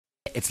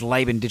It's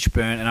Laban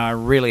Ditchburn, and I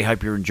really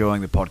hope you're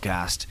enjoying the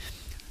podcast.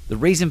 The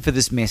reason for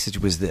this message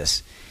was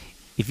this.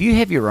 If you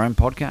have your own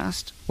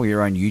podcast or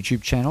your own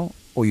YouTube channel,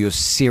 or you're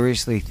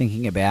seriously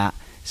thinking about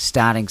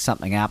starting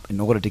something up in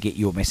order to get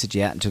your message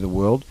out into the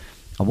world,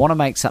 I want to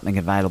make something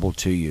available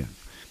to you.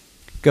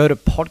 Go to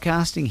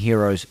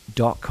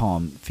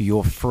podcastingheroes.com for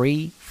your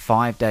free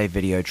 5-day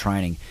video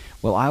training.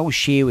 Well, I will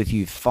share with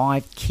you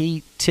 5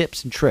 key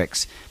tips and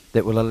tricks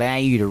that will allow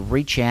you to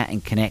reach out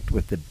and connect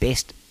with the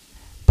best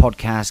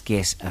podcast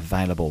guests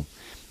available,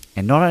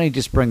 and not only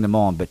just bring them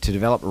on, but to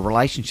develop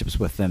relationships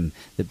with them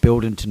that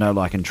build into know,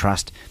 like, and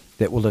trust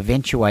that will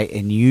eventuate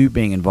in you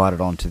being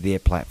invited onto their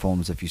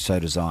platforms if you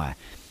so desire.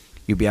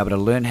 You'll be able to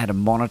learn how to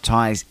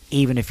monetize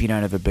even if you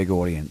don't have a big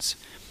audience.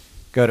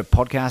 Go to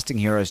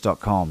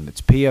podcastingheroes.com. It's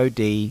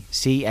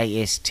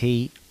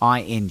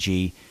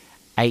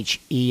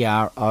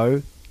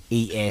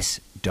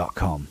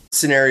podcastingheroes.com.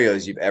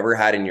 Scenarios you've ever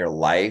had in your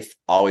life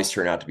always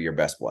turn out to be your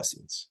best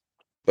blessings.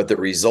 But the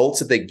results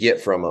that they get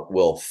from it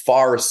will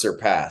far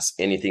surpass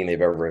anything they've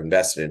ever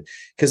invested in.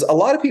 Because a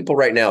lot of people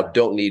right now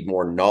don't need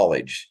more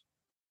knowledge.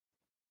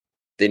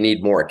 They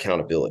need more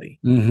accountability.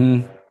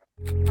 Mm-hmm.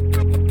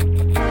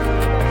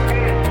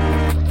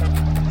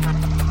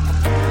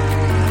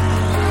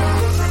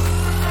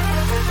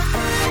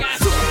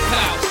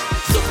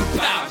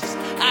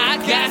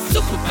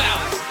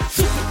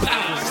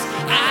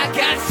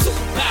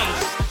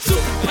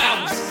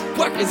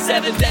 Working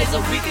 7 days a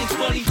week and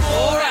 24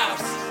 hours.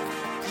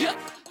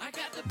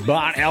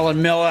 Bart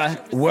Allen Miller,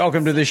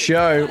 welcome to the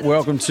show.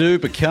 Welcome to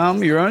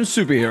Become Your Own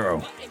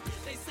Superhero.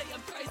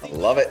 I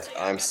love it.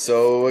 I'm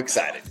so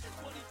excited.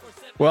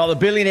 Well, the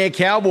Billionaire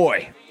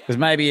Cowboy is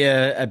maybe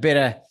a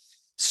better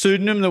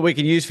pseudonym that we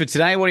can use for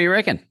today. What do you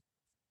reckon?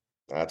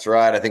 That's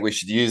right. I think we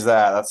should use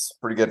that. That's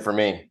pretty good for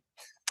me.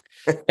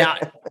 Now,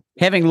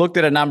 having looked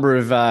at a number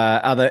of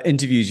other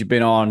interviews you've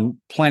been on,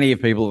 plenty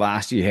of people have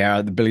asked you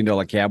how the $1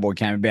 Billion Cowboy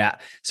came about.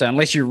 So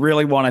unless you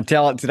really want to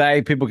tell it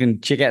today, people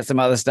can check out some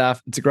other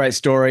stuff. It's a great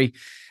story.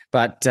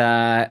 But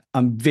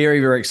I'm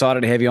very, very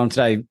excited to have you on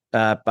today,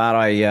 Bart.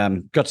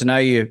 I got to know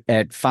you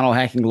at Funnel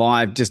Hacking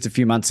Live just a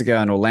few months ago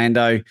in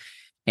Orlando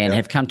and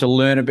have come to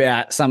learn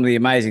about some of the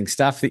amazing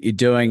stuff that you're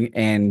doing.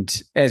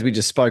 And as we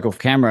just spoke off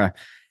camera,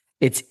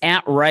 it's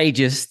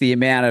outrageous the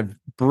amount of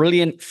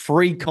brilliant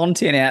free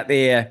content out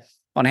there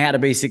on how to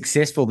be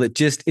successful that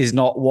just is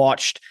not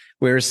watched,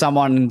 whereas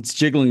someone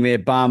jiggling their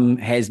bum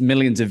has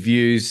millions of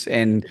views.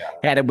 And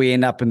how did we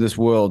end up in this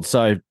world?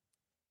 So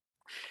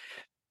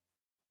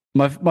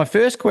my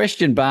first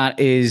question, Bart,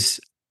 is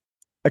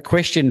a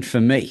question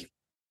for me,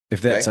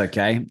 if that's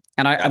okay.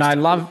 And I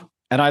love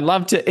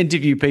to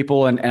interview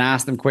people and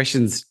ask them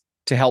questions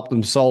to help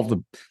them solve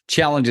the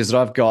challenges that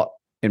I've got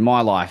in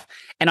my life.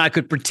 And I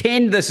could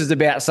pretend this is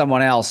about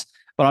someone else,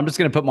 but I'm just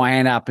going to put my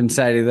hand up and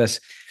say to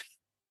this.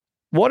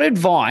 What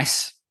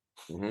advice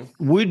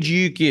would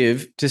you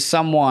give to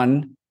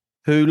someone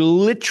who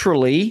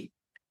literally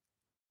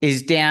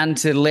is down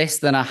to less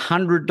than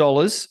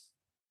 $100,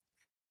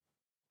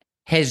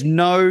 has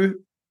no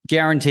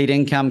guaranteed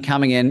income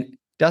coming in,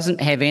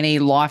 doesn't have any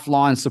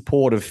lifeline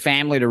support of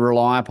family to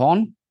rely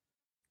upon,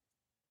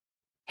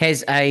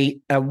 has a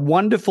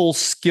wonderful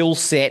skill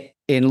set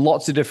in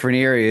lots of different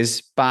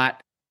areas,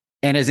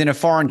 and is in a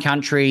foreign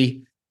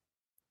country,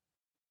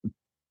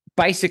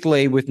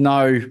 basically with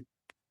no,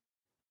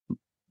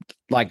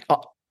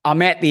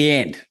 I'm at the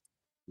end.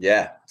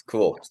 Yeah, it's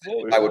cool.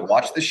 I would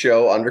watch the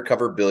show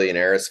Undercover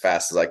Billionaire as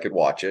fast as I could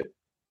watch it.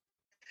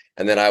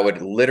 And then I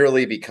would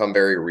literally become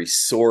very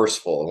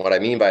resourceful. And what I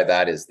mean by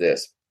that is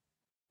this.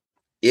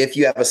 If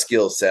you have a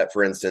skill set,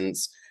 for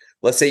instance,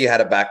 let's say you had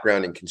a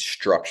background in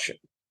construction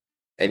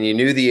and you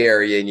knew the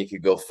area and you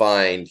could go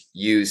find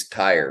used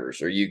tires,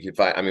 or you could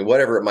find,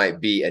 whatever it might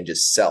be, and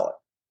just sell it.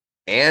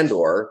 And,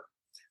 or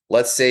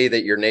let's say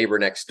that your neighbor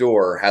next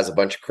door has a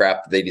bunch of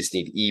crap that they just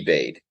need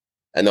eBayed,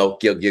 and they'll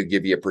give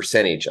you a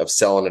percentage of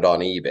selling it on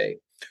eBay,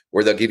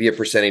 or they'll give you a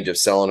percentage of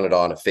selling it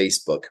on a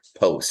Facebook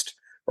post,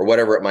 or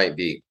whatever it might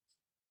be.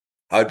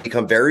 I would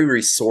become very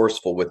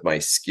resourceful with my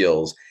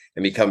skills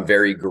and become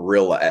very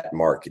guerrilla at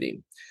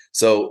marketing.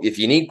 So if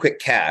you need quick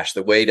cash,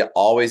 the way to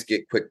always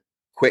get quick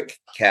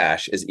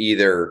cash is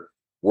either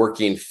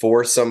working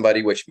for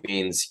somebody, which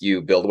means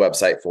you build a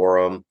website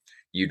for them,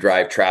 you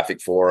drive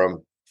traffic for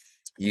them,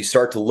 you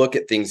start to look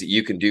at things that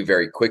you can do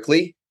very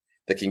quickly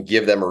that can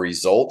give them a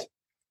result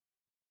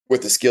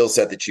with the skill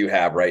set that you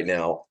have right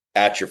now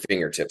at your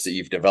fingertips that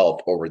you've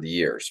developed over the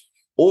years.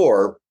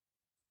 Or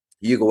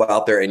you go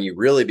out there and you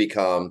really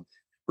become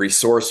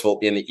resourceful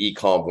in the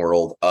e-com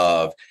world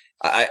of,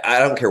 I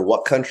don't care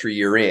what country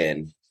you're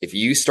in, if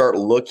you start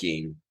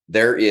looking,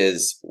 there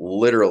is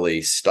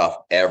literally stuff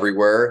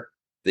everywhere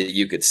that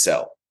you could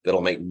sell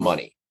that'll make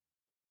money.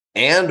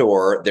 And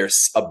or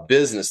there's a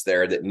business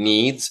there that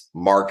needs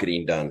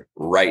marketing done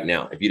right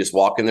now. If you just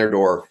walk in their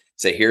door,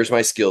 say, here's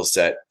my skill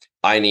set,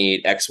 I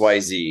need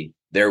XYZ,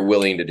 they're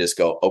willing to just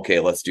go, okay,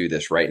 let's do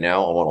this right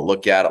now. I want to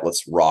look at it.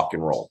 Let's rock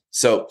and roll.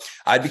 So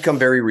I'd become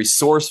very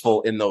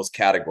resourceful in those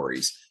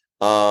categories.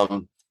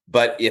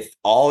 But if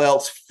all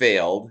else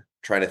failed,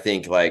 trying to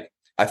think, like,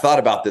 I thought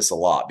about this a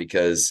lot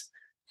because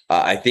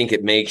I think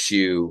it makes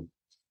you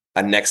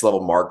a next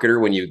level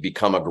marketer when you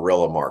become a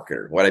guerrilla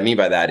marketer. What I mean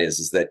by that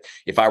is that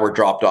if I were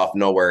dropped off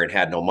nowhere and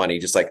had no money,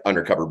 just like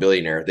Undercover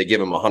Billionaire, they give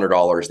them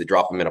 $100, they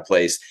drop them in a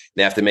place,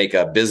 they have to make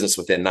a business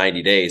within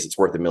 90 days. It's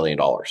worth $1 million.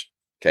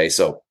 Okay.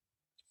 So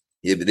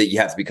you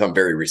have to become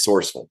very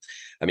resourceful.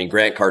 I mean,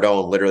 Grant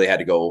Cardone literally had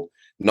to go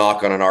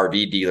knock on an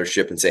RV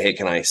dealership and say, hey,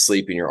 can I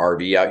sleep in your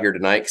RV out here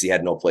tonight? Because he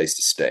had no place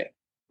to stay.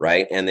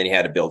 Right. And then he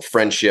had to build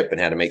friendship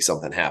and had to make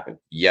something happen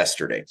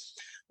yesterday.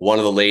 One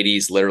of the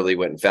ladies literally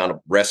went and found a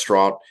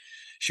restaurant.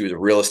 She was a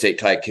real estate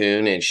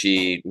tycoon, and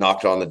she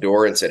knocked on the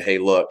door and said, hey,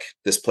 look,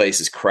 this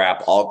place is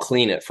crap. I'll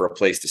clean it for a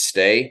place to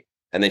stay.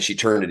 And then she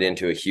turned it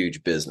into a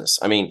huge business.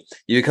 I mean,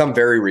 you become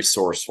very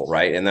resourceful,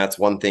 right? And that's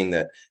one thing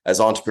that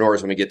as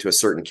entrepreneurs, when we get to a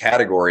certain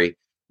category,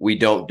 we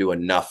don't do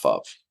enough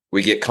of.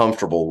 We get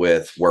comfortable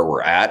with where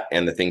we're at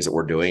and the things that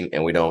we're doing,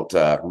 and we don't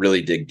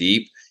really dig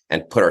deep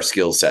and put our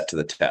skill set to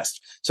the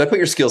test. So I put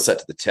your skill set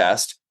to the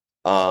test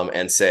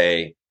and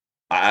say,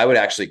 I would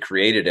actually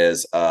create it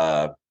as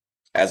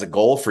a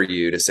goal for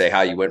you to say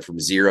how you went from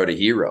zero to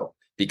hero,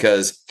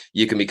 because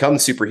you can become the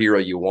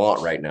superhero you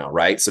want right now,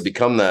 right? So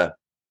become the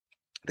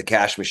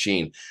cash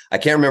machine. I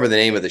can't remember the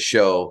name of the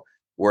show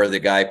where the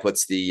guy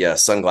puts the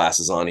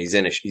sunglasses on. He's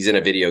in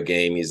a video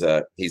game. He's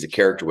a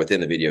character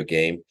within the video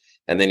game,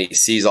 and then he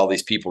sees all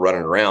these people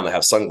running around that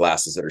have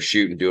sunglasses that are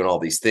shooting, doing all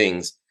these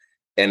things.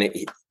 And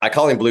I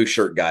call him Blue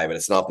Shirt Guy, but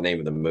it's not the name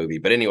of the movie.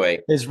 But anyway,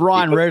 it's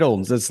Ryan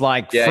Reynolds. It's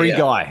like free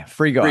guy.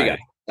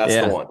 That's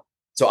the one.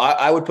 So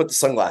I would put the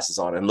sunglasses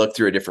on and look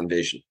through a different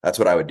vision. That's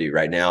what I would do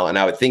right now. And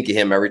I would think of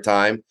him every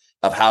time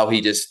of how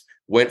he just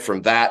went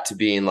from that to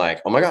being like,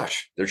 oh my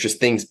gosh, there's just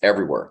things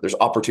everywhere. There's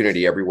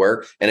opportunity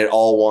everywhere. And it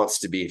all wants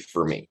to be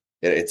for me.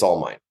 It's all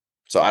mine.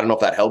 So I don't know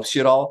if that helps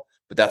you at all,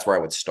 but that's where I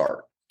would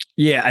start.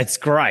 Yeah, it's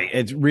great.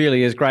 It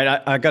really is great.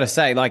 I got to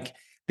say, like,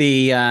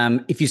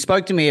 if you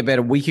spoke to me about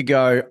a week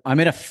ago,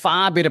 I'm in a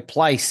far better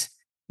place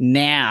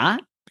now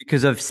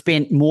because I've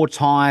spent more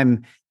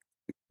time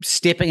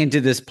stepping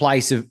into this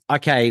place of,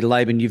 okay,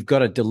 Laban, you've got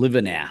to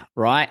deliver now,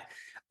 right?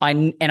 I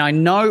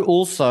know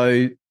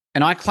also,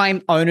 and I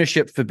claim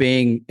ownership for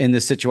being in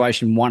this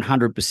situation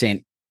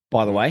 100%,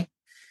 by the way.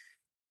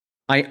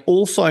 I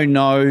also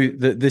know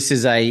that this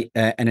is an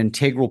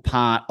integral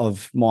part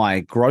of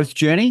my growth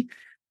journey.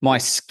 My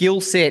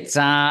skill sets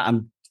are,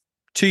 I'm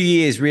 2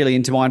 years really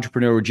into my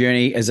entrepreneurial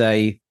journey as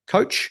a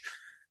coach.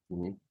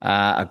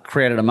 I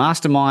created a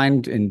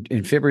mastermind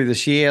in February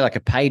this year, like a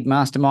paid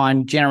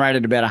mastermind,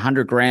 generated about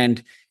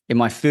 $100,000 in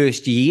my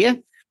first year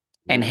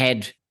and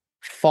had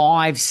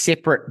 5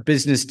 separate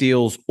business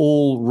deals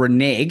all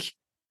renege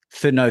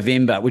for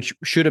November, which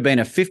should have been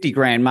a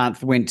 $50,000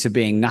 month, went to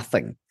being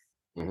nothing.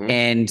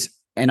 And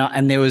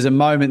there was a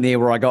moment there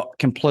where I got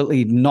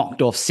completely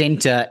knocked off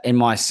center and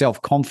my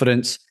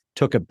self-confidence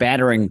took a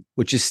battering,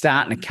 which is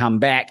starting to come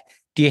back.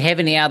 Do you have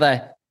any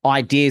other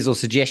ideas or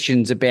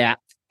suggestions about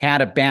how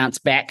to bounce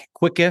back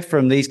quicker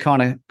from these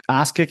kind of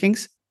ass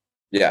kickings?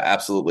 Yeah,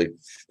 absolutely.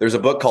 There's a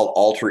book called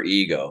Alter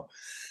Ego.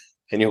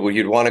 And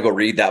you'd want to go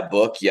read that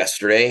book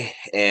yesterday.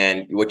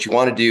 And what you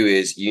want to do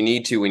is you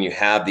need to, when you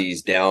have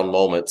these down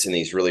moments and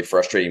these really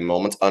frustrating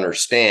moments,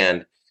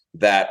 understand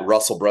that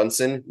Russell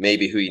Brunson may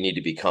be who you need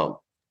to become.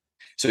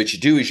 So what you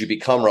do is you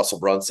become Russell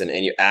Brunson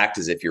and you act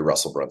as if you're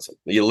Russell Brunson.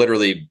 You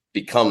literally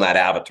become that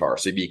avatar.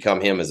 So you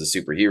become him as a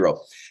superhero.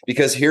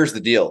 Because here's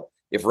the deal.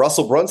 If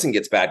Russell Brunson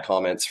gets bad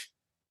comments,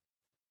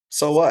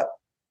 so what?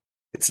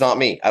 It's not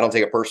me. I don't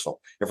take it personal.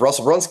 If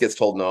Russell Brunson gets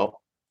told no,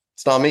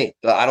 it's not me.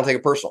 I don't take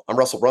it personal. I'm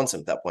Russell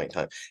Brunson at that point in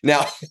time.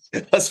 Now,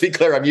 let's be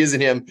clear. I'm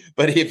using him.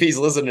 But if he's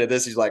listening to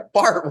this, he's like,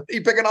 Bart, what are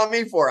you picking on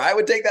me for? I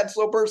would take that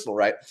so personal,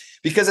 right?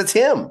 Because it's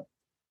him.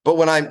 But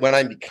when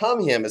I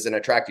become him as an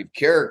attractive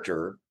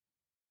character,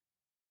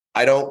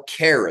 I don't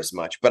care as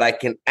much, but I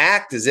can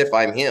act as if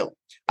I'm him.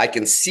 I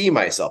can see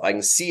myself. I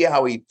can see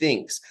how he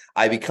thinks.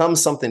 I become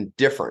something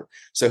different.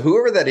 So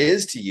whoever that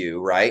is to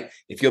you, right?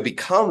 If you'll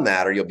become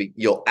that, or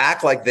you'll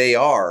act like they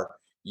are,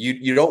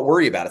 you don't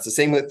worry about it. It's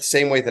the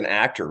same way with an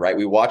actor, right?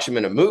 We watch them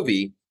in a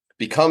movie,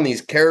 become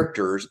these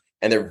characters,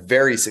 and they're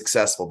very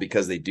successful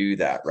because they do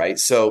that, right?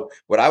 So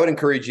what I would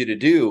encourage you to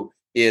do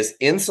is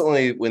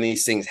instantly when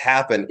these things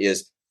happen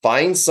is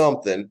find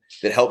something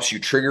that helps you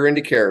trigger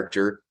into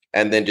character,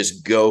 and then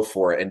just go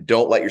for it. And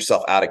don't let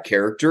yourself out of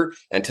character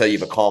until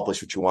you've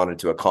accomplished what you wanted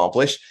to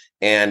accomplish.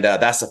 And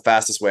that's the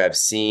fastest way I've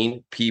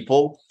seen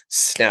people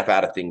snap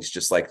out of things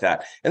just like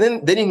that. And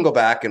then you can go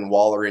back and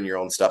waller in your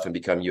own stuff and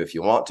become you if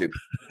you want to.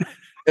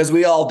 Because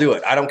we all do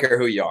it. I don't care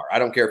who you are. I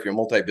don't care if you're a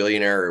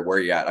multi-billionaire or where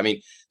you're at. I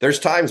mean, there's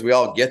times we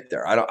all get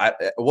there.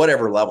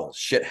 Whatever level,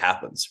 shit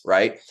happens,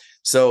 right?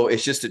 So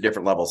it's just at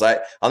different levels.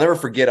 I'll never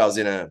forget. I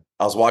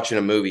was watching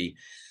a movie,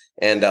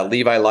 and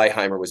Levi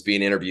Leipheimer was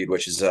being interviewed,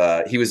 which is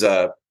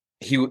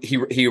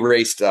he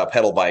raced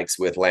pedal bikes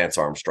with Lance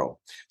Armstrong.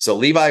 So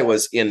Levi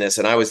was in this,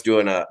 and I was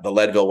doing the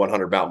Leadville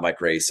 100 mountain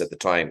bike race at the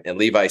time. And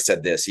Levi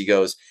said this. He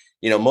goes,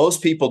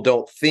 most people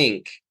don't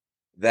think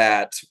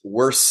that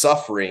we're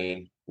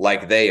suffering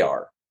like they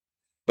are.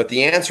 But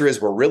the answer is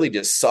we're really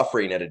just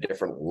suffering at a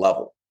different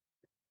level.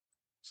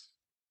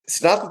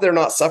 It's not that they're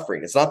not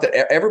suffering. It's not that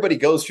everybody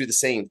goes through the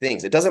same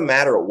things. It doesn't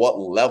matter at what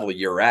level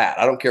you're at.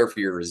 I don't care if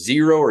you're a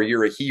zero or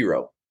you're a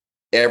hero.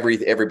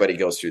 Everybody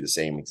goes through the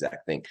same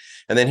exact thing.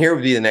 And then here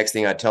would be the next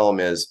thing I tell them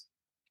is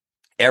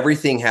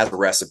everything has a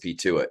recipe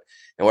to it.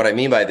 And what I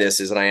mean by this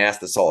is, and I ask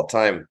this all the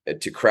time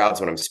to crowds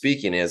when I'm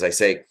speaking, is I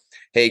say,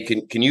 hey,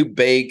 can you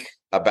bake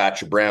a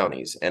batch of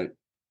brownies and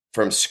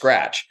from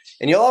scratch?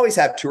 And you'll always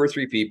have 2 or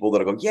 3 people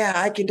that'll go, yeah,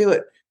 I can do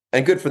it.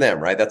 And good for them,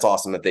 right? That's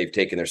awesome that they've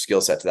taken their skill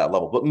set to that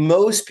level. But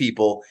most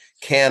people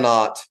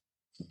cannot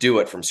do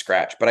it from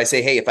scratch. But I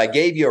say, hey, if I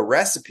gave you a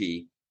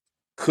recipe,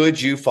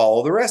 could you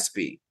follow the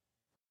recipe?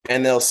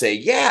 And they'll say,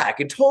 yeah, I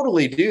can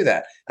totally do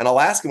that. And I'll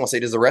ask them, I'll say,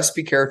 does the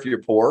recipe care if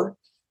you're poor?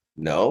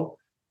 No.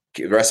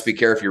 Does the recipe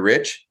care if you're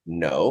rich?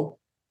 No.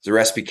 Does the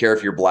recipe care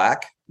if you're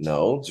black?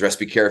 No. Does the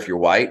recipe care if you're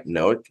white?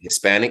 No.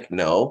 Hispanic?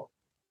 No.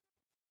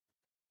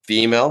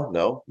 Female?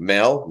 No.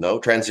 Male?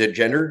 No.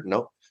 Transgender?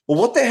 No. Well,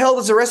 what the hell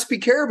does the recipe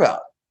care about?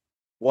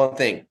 One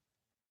thing,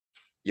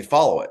 you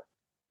follow it.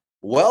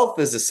 Wealth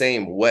is the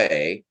same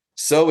way.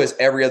 So is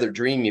every other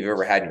dream you've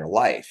ever had in your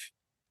life.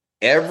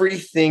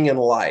 Everything in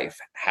life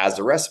has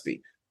a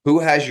recipe. Who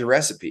has your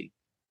recipe?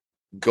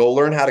 Go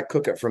learn how to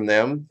cook it from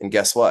them. And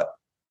guess what?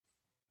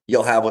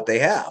 You'll have what they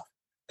have.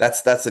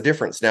 That's the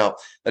difference. Now,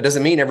 that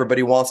doesn't mean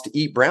everybody wants to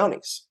eat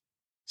brownies.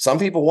 Some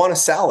people want a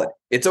salad.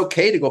 It's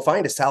okay to go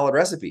find a salad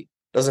recipe.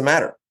 Doesn't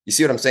matter. You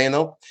see what I'm saying,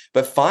 though?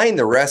 But find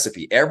the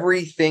recipe.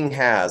 Everything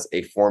has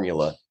a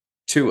formula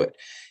to it.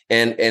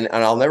 And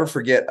I'll never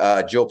forget,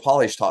 Joe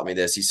Polish taught me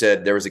this. He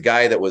said there was a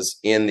guy that was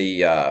in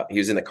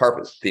the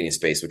carpet cleaning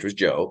space, which was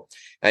Joe.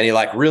 And he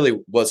really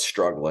was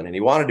struggling and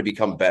he wanted to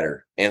become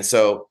better. And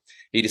so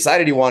he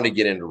decided he wanted to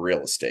get into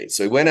real estate.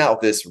 So he went out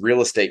with this real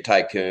estate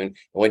tycoon and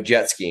went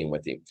jet skiing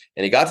with him.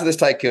 And he got to this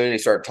tycoon and he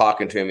started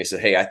talking to him. He said,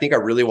 hey, I think I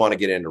really want to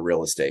get into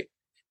real estate.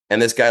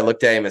 And this guy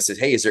looked at him and said,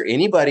 hey, is there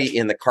anybody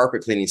in the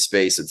carpet cleaning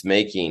space that's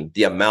making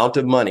the amount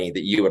of money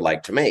that you would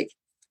like to make?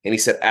 And he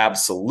said,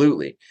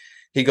 absolutely.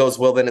 He goes,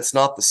 well, then it's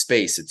not the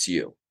space, it's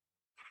you.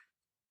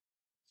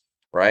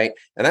 Right.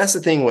 And that's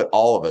the thing with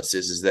all of us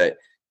is that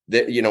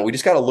we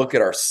just got to look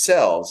at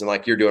ourselves and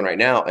like you're doing right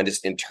now and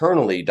just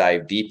internally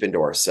dive deep into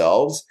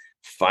ourselves,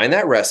 find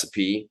that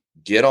recipe,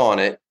 get on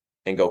it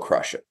and go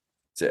crush it.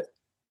 That's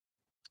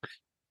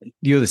it.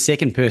 You're the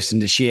second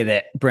person to share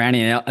that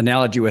brownie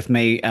analogy with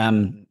me.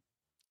 And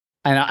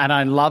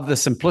I love the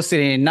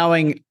simplicity and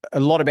knowing a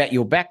lot about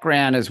your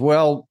background as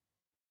well.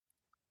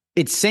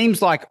 It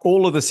seems like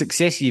all of the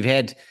success you've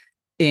had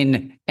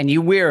and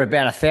you wear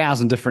about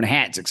 1,000 different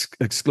hats,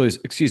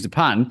 excuse the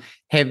pun,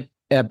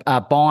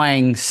 are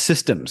buying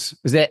systems.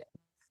 Is that?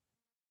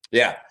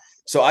 Yeah.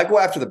 So I go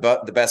after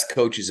the best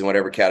coaches in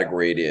whatever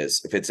category it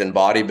is. If it's in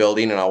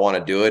bodybuilding and I want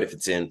to do it, if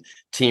it's in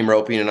team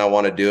roping and I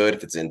want to do it,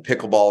 if it's in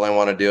pickleball and I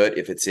want to do it,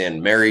 if it's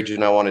in marriage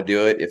and I want to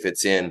do it, if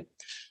it's in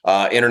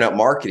internet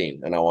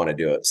marketing and I want to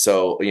do it.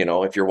 So,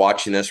 if you're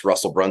watching this,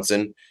 Russell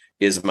Brunson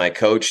is my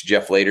coach.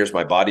 Jeff Lader is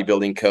my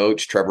bodybuilding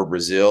coach. Trevor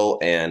Brazil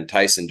and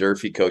Tyson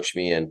Durfee coach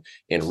me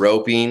in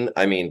roping.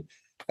 I mean,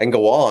 I can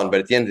go on, but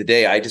at the end of the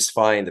day, I just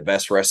find the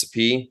best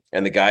recipe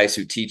and the guys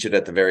who teach it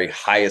at the very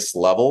highest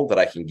level that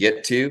I can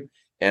get to.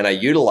 And I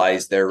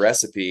utilize their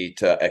recipe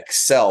to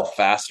excel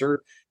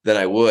faster than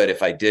I would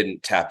if I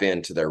didn't tap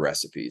into their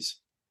recipes.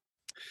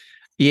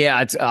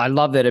 Yeah, I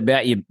love that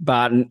about you,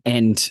 Barton.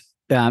 And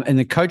in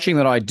the coaching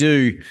that I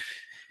do,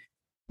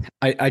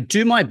 I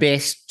do my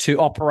best to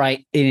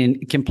operate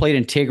in complete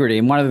integrity.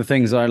 And one of the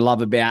things that I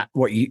love about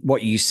what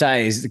you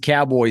say is the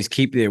Cowboys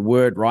keep their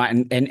word, right?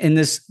 And in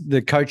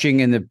the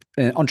coaching and the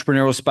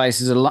entrepreneurial space,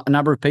 there's a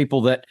number of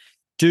people that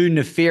do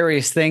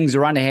nefarious things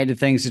or underhanded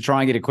things to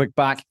try and get a quick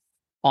buck.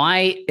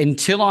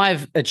 Until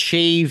I've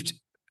achieved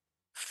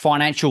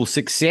financial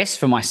success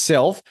for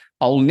myself,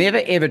 I'll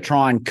never, ever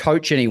try and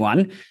coach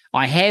anyone.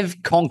 I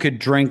have conquered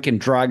drink and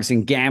drugs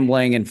and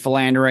gambling and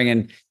philandering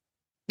and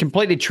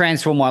completely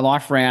transformed my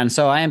life around.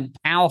 So I am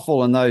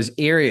powerful in those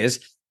areas.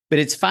 But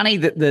it's funny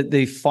that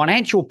the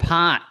financial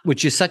part,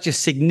 which is such a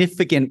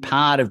significant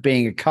part of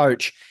being a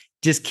coach,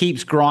 just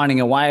keeps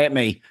grinding away at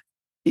me.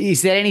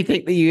 Is that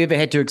anything that you ever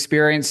had to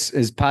experience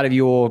as part of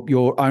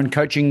your own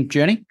coaching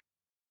journey?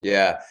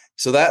 Yeah.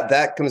 So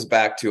that comes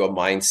back to a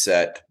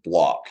mindset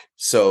block.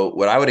 So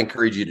what I would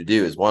encourage you to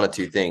do is one of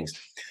two things.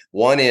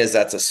 One is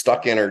that's a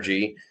stuck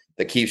energy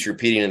that keeps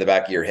repeating in the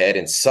back of your head,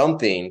 and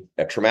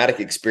a traumatic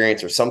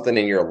experience or something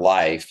in your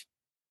life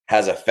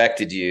has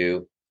affected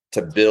you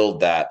to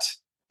build that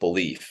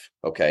belief.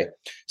 Okay.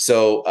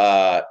 So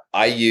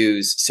I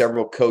use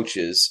several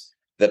coaches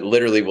that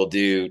literally will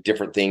do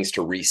different things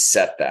to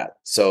reset that.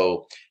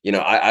 So,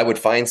 I would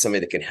find somebody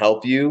that can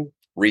help you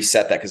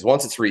reset that, because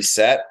once it's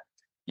reset,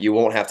 you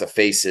won't have to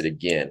face it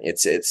again.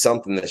 It's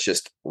something that's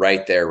just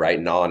right there, right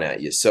gnawing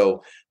at you.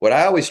 So what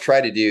I always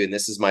try to do, and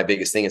this is my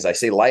biggest thing, is I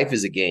say life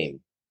is a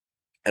game.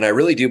 And I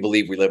really do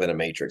believe we live in a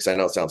matrix. I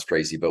know it sounds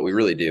crazy, but we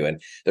really do.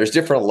 And there's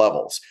different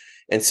levels.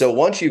 And so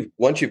once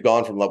you've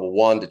gone from level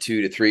 1 to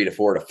 2 to 3 to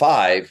 4 to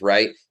 5,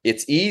 right?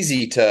 It's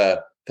easy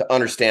to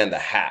understand the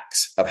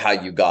hacks of how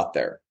you got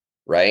there,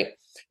 right?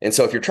 And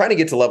so if you're trying to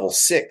get to level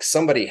 6,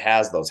 somebody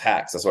has those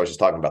hacks. That's what I was just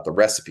talking about, the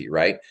recipe,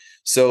 right?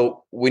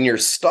 So when you're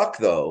stuck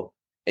though,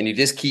 and you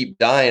just keep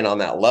dying on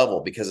that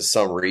level because of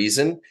some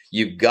reason,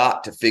 you've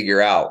got to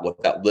figure out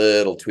what that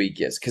little tweak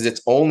is, because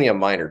it's only a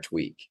minor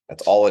tweak.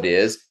 That's all it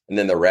is. And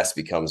then the rest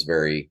becomes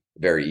very,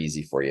 very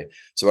easy for you.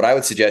 So what I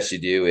would suggest you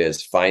do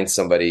is find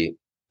somebody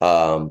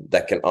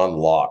that can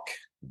unlock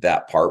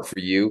that part for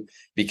you,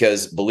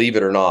 because believe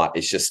it or not,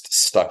 it's just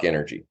stuck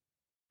energy.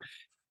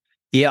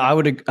 Yeah, I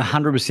would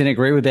 100%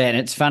 agree with that. And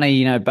it's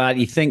funny, but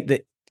you think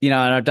that, and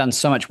I've done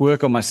so much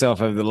work on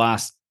myself over the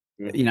last,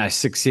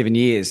 6-7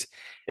 years.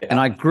 Yeah. And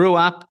I grew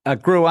up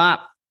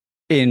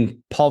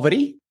in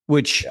poverty,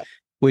 which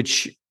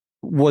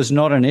was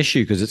not an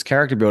issue because it's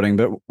character building.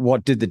 But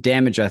what did the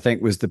damage, I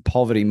think, was the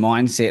poverty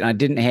mindset. And I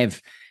didn't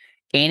have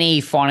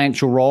any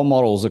financial role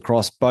models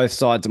across both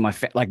sides of my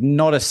like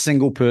not a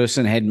single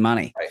person had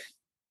money. Right.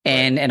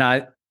 And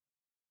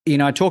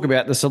I talk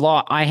about this a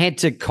lot. I had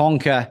to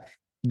conquer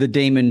the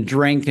demon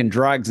drink and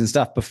drugs and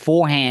stuff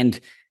beforehand,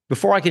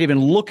 before I could even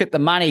look at the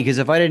money, because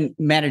if I didn't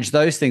manage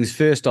those things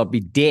first, I'd be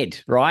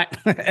dead, right?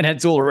 And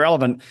it's all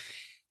irrelevant.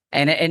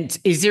 And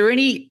is there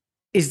any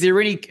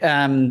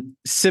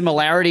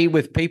similarity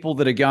with people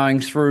that are going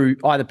through,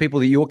 either people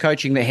that you're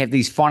coaching that have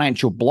these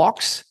financial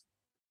blocks?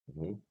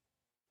 Mm-hmm.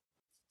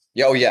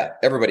 Yeah, oh yeah,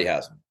 everybody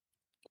has them.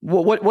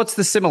 What's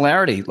the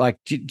similarity? Like,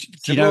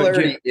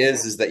 similarity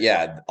is that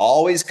it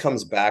always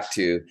comes back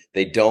to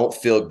they don't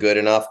feel good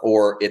enough,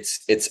 or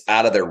it's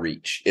out of their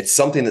reach. It's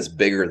something that's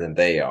bigger than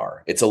they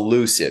are. It's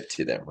elusive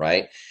to them,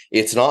 right?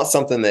 It's not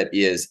something that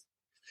is,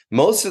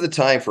 most of the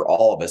time for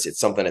all of us, it's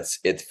something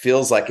it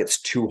feels like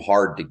it's too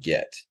hard to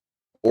get,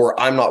 or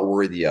I'm not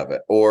worthy of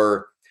it,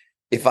 or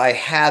if I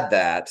had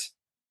that,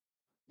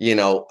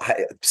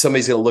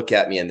 somebody's going to look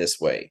at me in this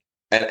way,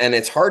 and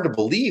it's hard to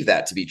believe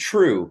that to be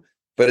true.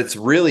 But it's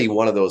really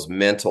one of those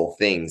mental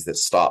things that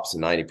stops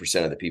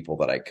 90% of the people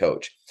that I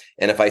coach.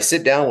 And if I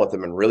sit down with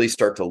them and really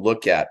start to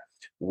look at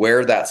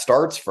where that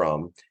starts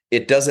from,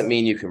 it doesn't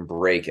mean you can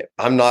break it.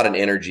 I'm not an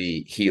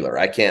energy healer.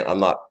 I'm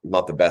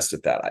not the best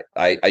at that.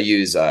 I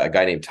use a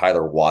guy named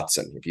Tyler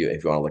Watson, if you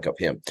want to look up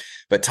him.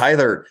 But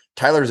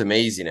Tyler's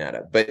amazing at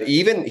it. But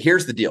even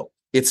here's the deal.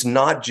 It's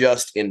not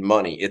just in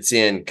money. It's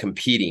in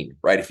competing,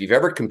 right? If you've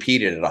ever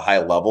competed at a high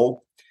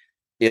level,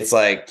 it's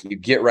like you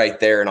get right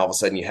there and all of a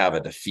sudden you have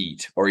a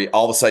defeat, or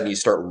all of a sudden you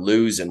start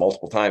losing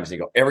multiple times and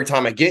you go, every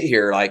time I get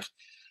here, like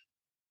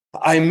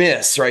I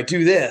miss, or I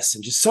do this,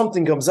 and just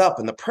something comes up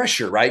and the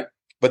pressure, right?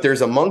 But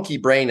there's a monkey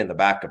brain in the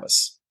back of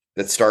us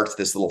that starts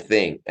this little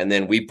thing. And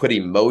then we put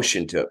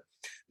emotion to it.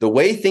 The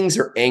way things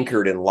are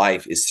anchored in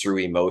life is through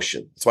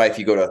emotion. That's why if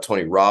you go to a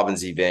Tony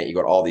Robbins event, you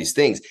go to all these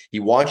things, he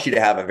wants you to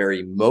have a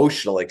very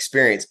emotional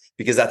experience,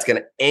 because that's going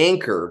to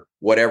anchor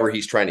whatever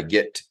he's trying to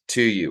get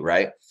to you,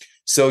 right?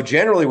 So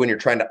generally, when you're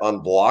trying to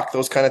unblock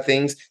those kind of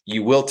things,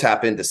 you will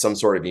tap into some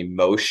sort of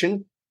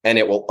emotion and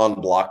it will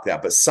unblock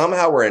that. But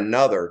somehow or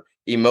another,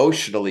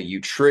 emotionally, you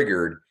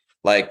triggered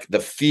like the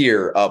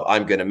fear of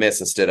I'm going to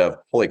miss, instead of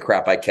holy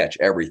crap, I catch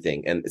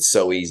everything. And it's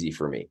so easy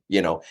for me.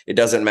 It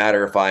doesn't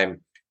matter if I'm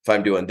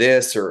doing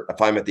this or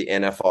if I'm at the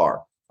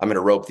NFR, I'm going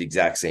to rope the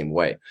exact same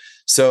way.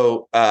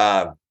 So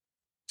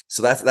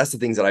that's the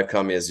things that I've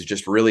come is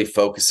just really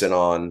focusing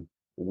on,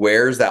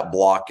 where's that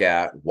block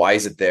at? Why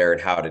is it there?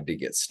 And how did it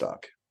get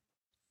stuck?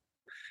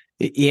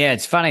 Yeah,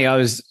 it's funny. I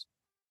was,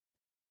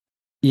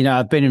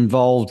 I've been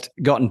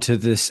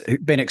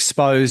been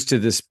exposed to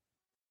this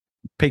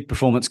peak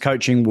performance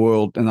coaching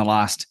world in the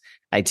last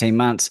 18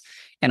 months.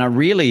 And I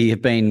really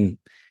have been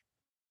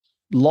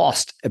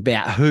lost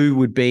about who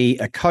would be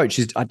a coach.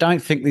 I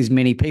don't think there's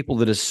many people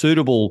that are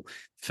suitable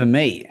for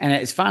me. And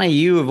it's funny,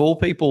 you of all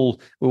people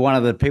were one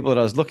of the people that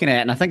I was looking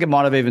at. And I think I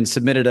might have even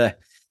submitted a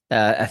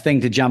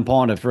thing to jump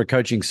on for a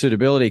coaching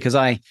suitability, because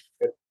I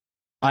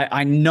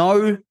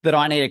know that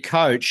I need a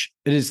coach.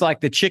 It is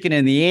like the chicken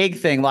and the egg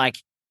thing. Like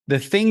the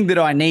thing that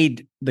I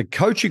need the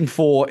coaching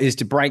for is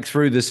to break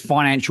through this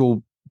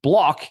financial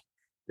block.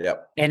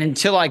 Yep. And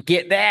until I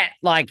get that,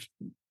 like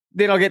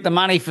then I'll get the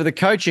money for the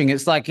coaching.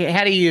 It's like,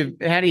 how do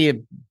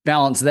you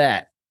balance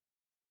that?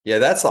 Yeah,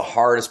 that's the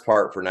hardest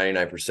part for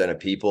 99% of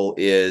people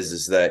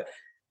is that.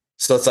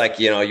 So it's like,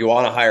 you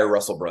want to hire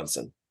Russell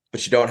Brunson,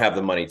 but you don't have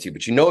the money to.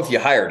 But if you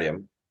hired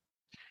him,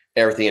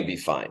 everything would be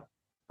fine,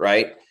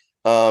 right?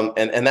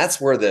 And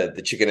that's where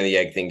the chicken and the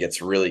egg thing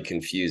gets really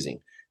confusing.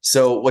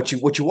 So what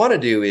you want to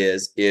do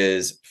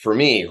is for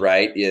me,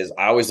 right, is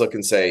I always look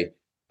and say,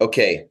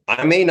 okay,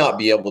 I may not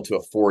be able to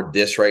afford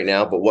this right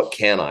now, but what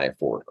can I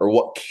afford, or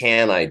what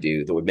can I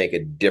do that would make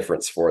a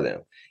difference for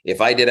them?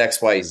 If I did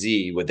X, Y,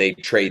 Z, would they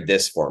trade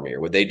this for me, or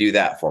would they do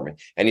that for me?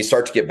 And you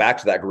start to get back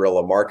to that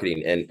guerrilla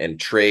marketing and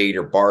trade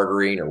or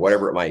bartering or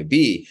whatever it might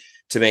be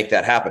to make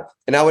that happen.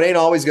 And now it ain't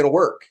always going to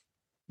work,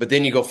 but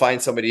then you go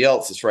find somebody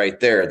else that's right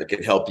there that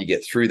can help you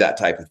get through that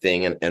type of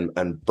thing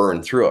and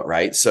burn through it.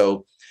 Right.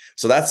 So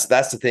that's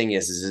the thing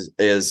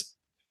is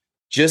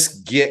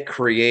just get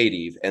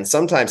creative. And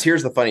sometimes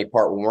here's the funny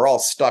part, when we're all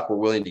stuck, we're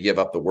willing to give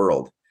up the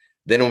world.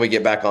 Then when we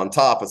get back on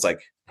top, it's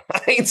like,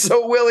 I ain't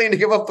so willing to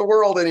give up the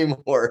world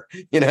anymore.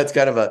 It's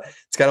kind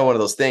of one of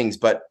those things.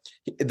 But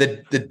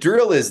the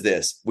drill is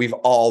this: we've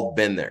all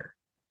been there,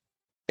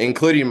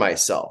 including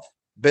myself,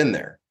 been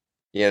there.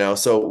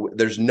 So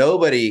there's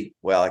nobody,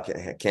 well, I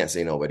can't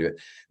say nobody, but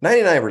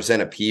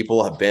 99% of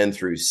people have been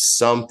through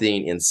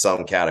something in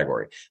some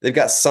category. They've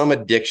got some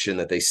addiction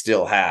that they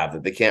still have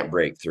that they can't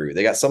break through.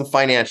 They got some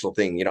financial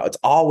thing, it's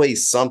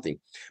always something.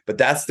 But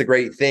that's the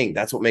great thing.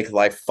 That's what makes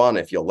life fun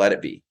if you'll let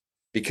it be.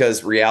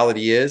 Because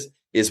reality is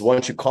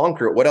once you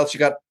conquer it, what else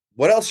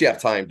you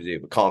have time to do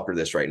but conquer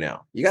this right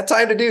now? You got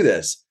time to do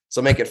this.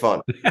 So make it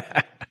fun.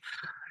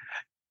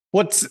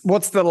 What's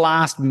the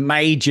last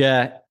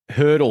major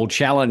hurdle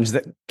challenge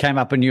that came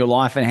up in your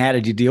life, and how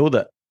did you deal with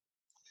it?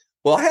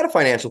 Well, I had a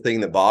financial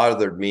thing that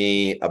bothered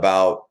me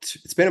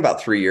it's been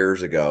about 3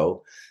 years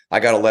ago.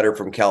 I got a letter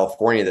from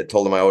California that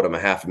told them I owed them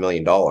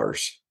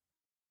 $500,000.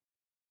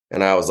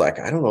 And I was like,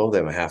 I don't owe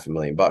them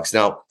 $500,000.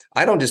 Now,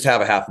 I don't just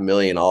have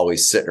 $500,000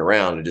 always sitting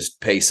around and just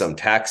pay some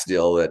tax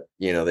deal that,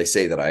 they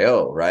say that I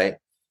owe, right?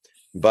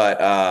 But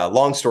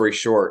long story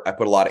short, I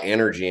put a lot of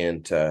energy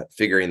into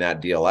figuring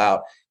that deal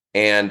out.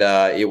 And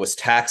it was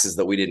taxes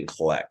that we didn't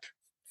collect.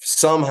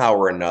 Somehow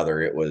or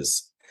another, it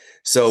was.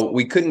 So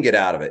we couldn't get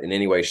out of it in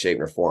any way, shape,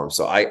 or form.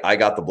 So I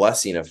got the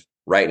blessing of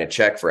writing a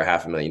check for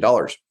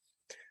 $500,000.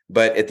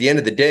 But at the end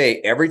of the day,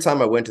 every time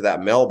I went to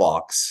that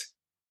mailbox,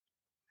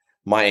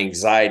 my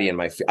anxiety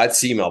and I'd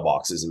see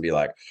mailboxes and be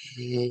like,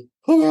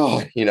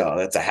 oh,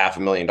 that's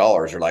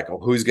 $500,000. Or like, oh,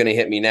 who's going to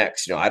hit me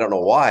next? I don't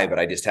know why, but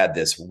I just had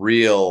this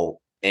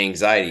real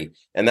anxiety.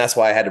 And that's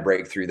why I had to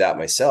break through that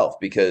myself,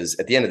 because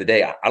at the end of the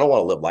day, I don't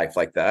want to live life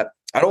like that.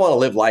 I don't want to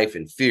live life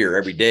in fear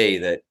every day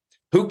that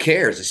who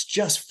cares? It's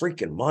just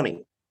freaking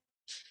money.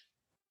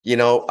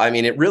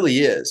 It really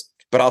is.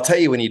 But I'll tell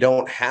you, when you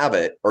don't have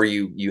it, or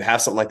you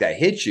have something like that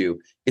hit you,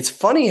 it's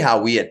funny how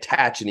we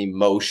attach an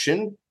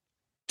emotion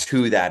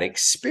to that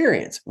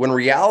experience, when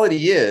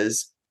reality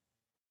is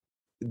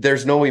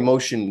there's no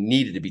emotion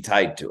needed to be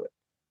tied to it.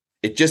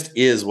 It just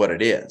is what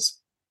it is,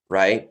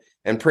 right?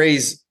 And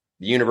praise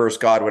the universe,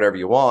 God, whatever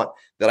you want,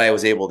 that I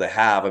was able to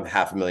have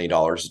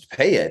 $500,000 to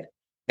pay it.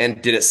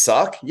 And did it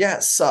suck? Yeah,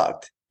 it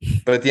sucked.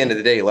 But at the end of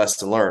the day,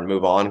 lesson learned,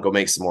 move on, go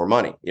make some more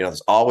money.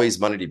 There's always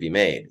money to be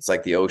made. It's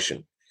like the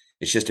ocean.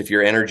 It's just if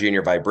your energy and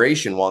your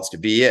vibration wants to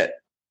be it,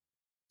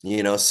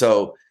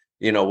 so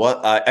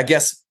what, I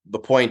guess the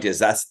point is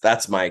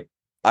that's my,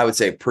 I would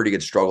say, pretty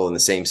good struggle in the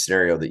same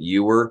scenario that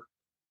you were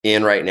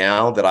in right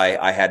now, that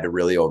I had to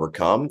really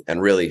overcome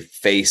and really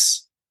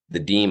face the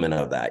demon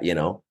of that,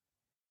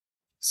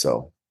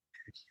 so.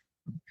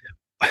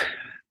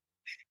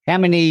 How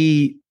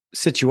many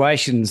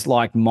situations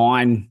like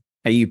mine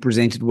are you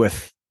presented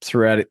with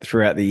throughout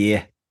the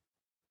year?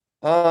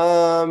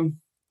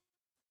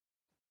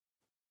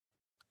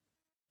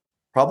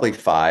 Probably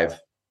 5.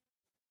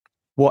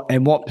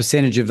 What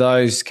percentage of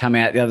those come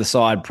out the other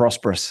side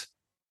prosperous?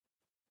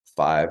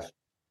 5.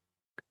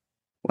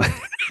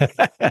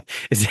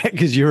 Is that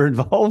because you're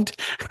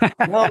involved?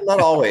 No, not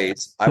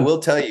always. I will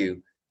tell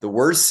you, the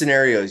worst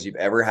scenarios you've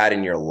ever had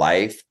in your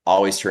life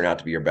always turn out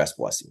to be your best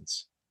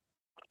blessings.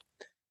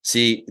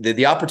 See,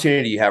 the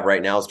opportunity you have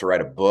right now is to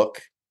write a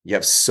book. You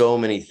have so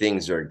many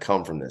things that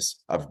come from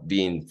this, of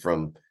being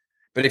from,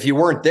 but if you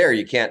weren't there,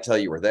 you can't tell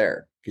you were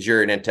there, because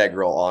you're an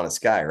integral,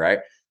 honest guy, right?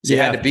 So you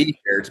had to be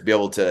there to be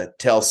able to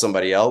tell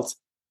somebody else,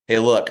 hey,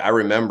 look, I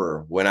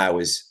remember when I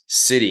was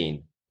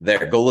sitting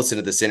there, go listen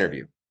to this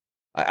interview.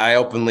 I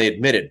openly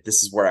admitted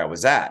this is where I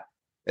was at.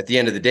 At the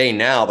end of the day,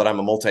 now that I'm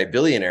a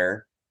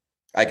multi-billionaire,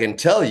 I can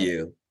tell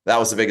you that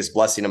was the biggest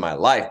blessing of my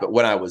life. But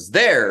when I was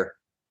there,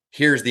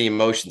 here's the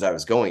emotions I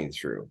was going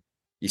through.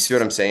 You see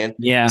what I'm saying?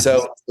 Yeah.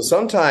 So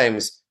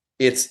sometimes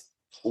it's,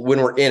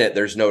 when we're in it,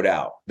 there's no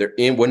doubt.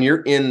 When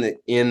you're in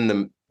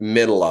the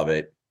middle of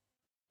it,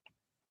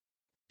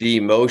 the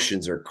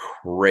emotions are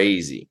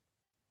crazy.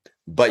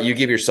 But you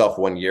give yourself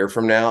 1 year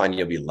from now and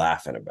you'll be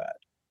laughing about it.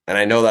 And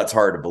I know that's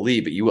hard to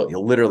believe, but you will.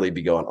 You'll literally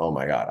be going, oh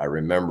my God, I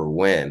remember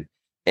when.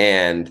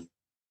 And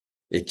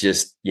it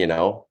just,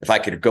 if I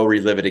could go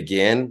relive it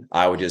again,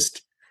 I would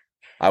just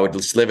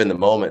live in the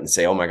moment and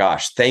say, oh my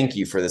gosh, thank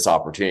you for this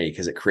opportunity,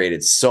 because it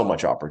created so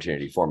much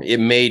opportunity for me. It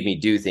made me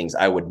do things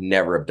I would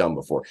never have done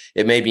before.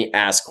 It made me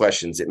ask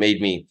questions. It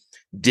made me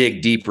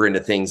dig deeper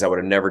into things I would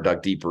have never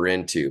dug deeper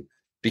into,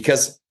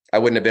 because I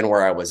wouldn't have been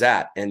where I was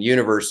at. And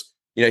universe,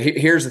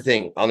 here's the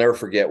thing. I'll never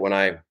forget when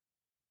I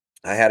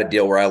had a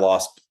deal where I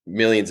lost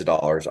millions of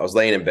dollars. I was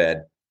laying in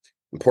bed,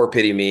 and poor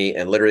pity me,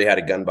 and literally had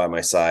a gun by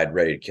my side,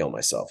 ready to kill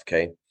myself.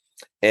 Okay.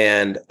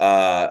 And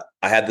I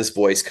had this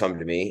voice come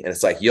to me, and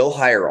it's like, you'll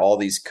hire all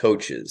these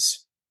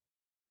coaches,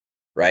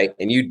 right?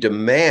 And you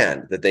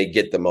demand that they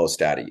get the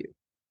most out of you.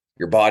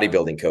 Your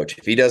bodybuilding coach,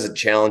 if he doesn't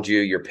challenge you,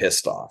 you're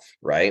pissed off,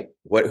 right?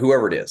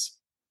 Whoever it is.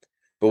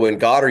 But when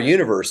God or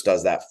universe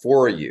does that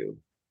for you,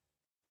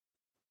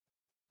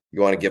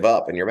 you want to give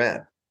up and you're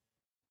mad.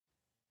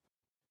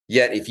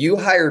 Yet if you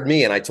hired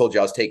me and I told you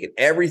I was taking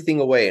everything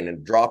away and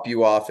then drop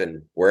you off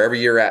and wherever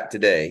you're at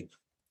today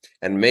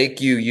and make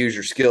you use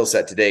your skill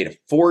set today to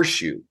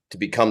force you to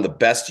become the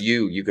best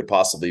you could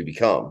possibly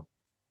become,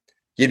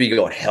 you'd be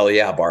going, hell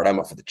yeah, Bart, I'm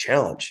up for the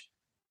challenge.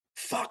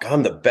 Fuck,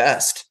 I'm the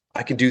best.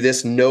 I can do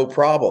this no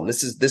problem.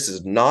 This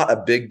is not a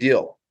big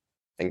deal.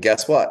 And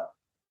guess what?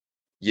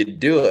 You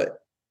do it.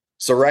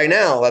 So right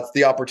now, that's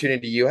the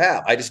opportunity you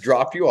have. I just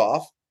dropped you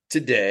off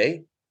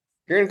today.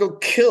 You're going to go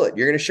kill it.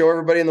 You're going to show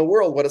everybody in the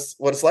world what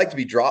it's like to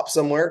be dropped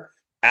somewhere,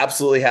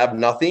 absolutely have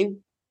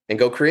nothing, and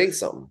go create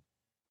something.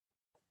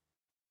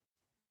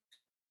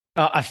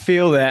 I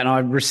feel that, and I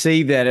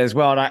receive that as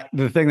well. And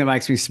the thing that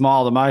makes me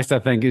smile the most, I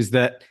think, is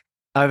that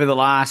over the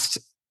last,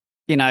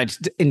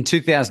 in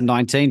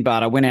 2019,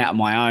 Bart, I went out on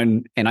my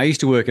own, and I used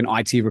to work in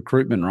IT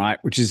recruitment, right?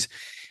 Which is,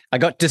 I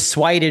got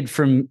dissuaded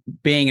from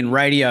being in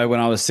radio when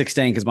I was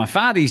 16 because my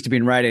father used to be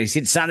in radio. He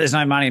said, son, there's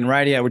no money in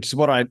radio, which is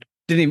what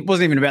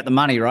wasn't even about the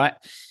money, right?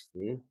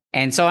 Mm-hmm.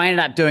 And so I ended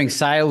up doing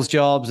sales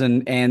jobs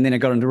and then I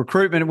got into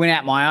recruitment, went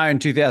out my own in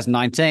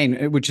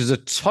 2019, which is a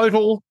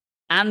total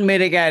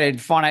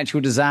unmitigated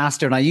financial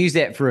disaster. And I used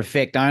that for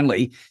effect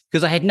only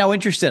because I had no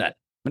interest in it.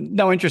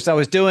 No interest. I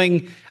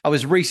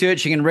was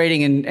researching and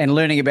reading and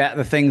learning about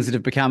the things that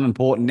have become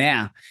important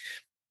now.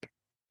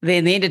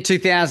 Then the end of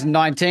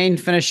 2019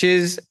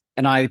 finishes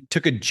and I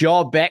took a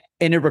job back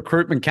in a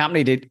recruitment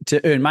company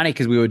to earn money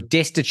because we were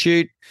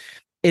destitute.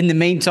 In the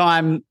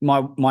meantime,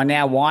 my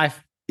now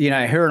wife,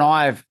 her and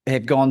I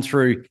have gone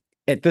through,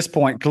 at this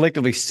point,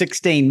 collectively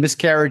 16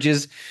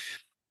 miscarriages.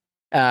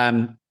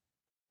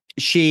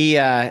 She's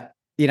going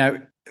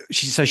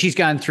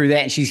through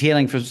that and she's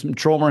healing from some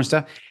trauma and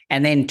stuff.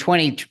 And then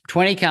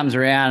 2020 comes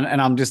around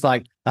and I'm just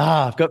like,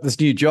 I've got this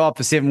new job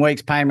for 7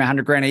 weeks, paying me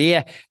 $100,000 a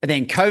year. And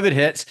then COVID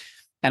hits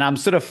and I'm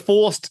sort of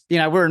forced,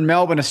 we're in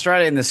Melbourne,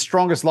 Australia, in the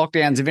strongest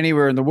lockdowns of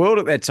anywhere in the world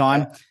at that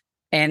time.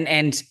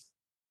 And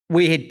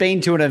we had been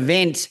to an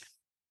event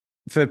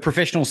for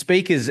professional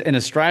speakers in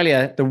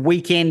Australia the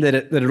weekend that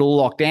it all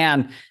locked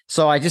down.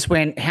 So I just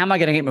went, how am I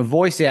going to get my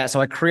voice out? So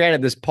I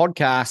created this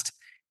podcast.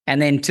 And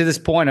then to this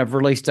point, I've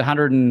released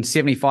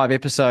 175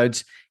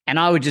 episodes. And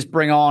I would just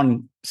bring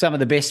on some of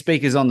the best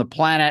speakers on the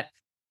planet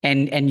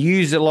and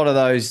use a lot of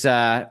those,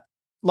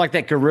 like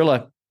that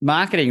guerrilla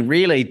marketing,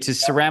 really, to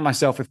surround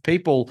myself with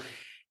people.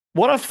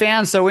 What I've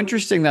found so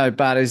interesting, though,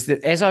 Bart, is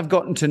that as I've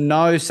gotten to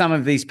know some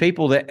of these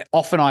people that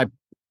often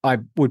I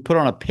would put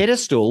on a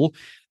pedestal,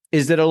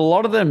 is that a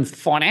lot of them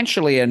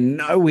financially are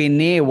nowhere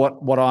near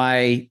what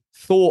I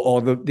thought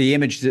or the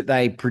image that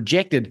they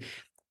projected.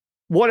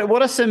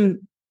 What are some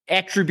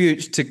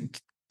attributes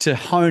to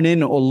hone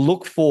in or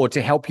look for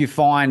to help you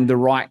find the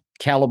right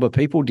caliber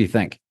people, do you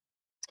think?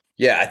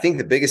 Yeah, I think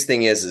the biggest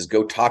thing is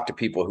go talk to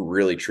people who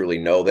really truly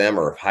know them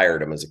or have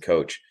hired them as a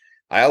coach.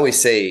 I always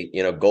say,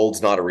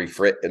 gold's not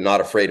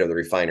afraid of the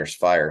refiner's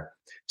fire.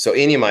 So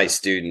any of my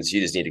students, you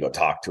just need to go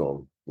talk to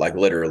them. Like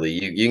literally,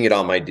 you can get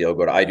on my deal,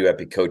 go to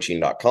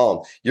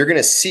idoepiccoaching.com. You're going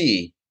to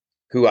see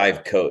who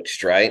I've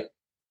coached, right?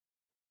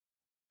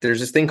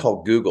 There's this thing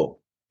called Google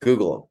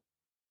them.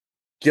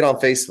 Get on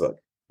Facebook,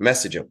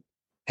 message them.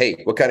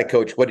 Hey, what kind of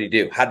coach? What did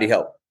you do? How did he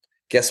help?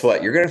 Guess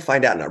what? You're going to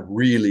find out in a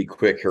really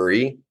quick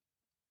hurry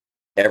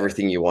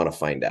everything you want to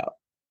find out.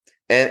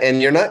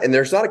 And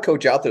there's not a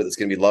coach out there that's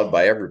going to be loved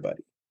by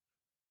everybody,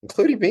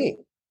 including me.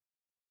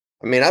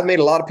 I mean, I've made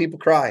a lot of people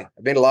cry.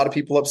 I've made a lot of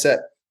people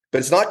upset. But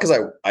it's not because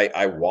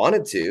I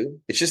wanted to.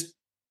 It's just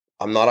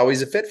I'm not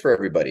always a fit for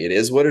everybody. It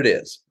is what it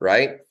is,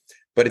 right?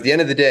 But at the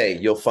end of the day,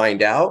 you'll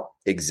find out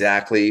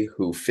exactly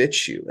who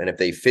fits you. And if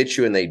they fit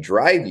you and they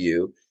drive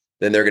you,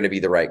 then they're going to be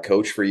the right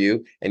coach for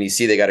you. And you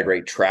see they got a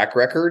great track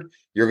record,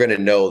 you're going to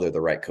know they're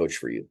the right coach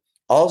for you.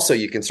 Also,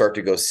 you can start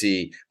to go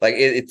see, like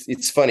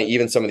it's funny,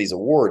 even some of these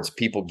awards,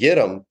 people get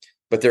them,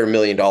 but they're $1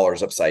 million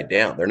upside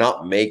down. They're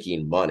not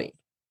making money.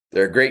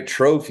 They're a great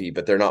trophy,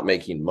 but they're not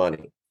making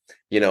money.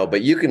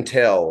 But you can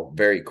tell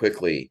very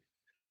quickly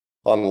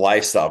on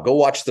lifestyle. Go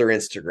watch their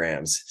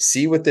Instagrams,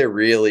 see what they're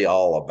really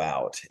all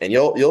about. And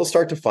you'll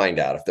start to find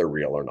out if they're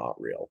real or not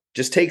real.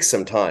 Just take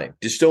some time.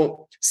 Just don't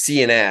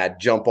see an ad,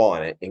 jump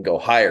on it and go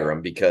hire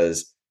them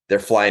because they're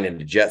flying in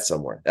a jet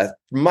somewhere. That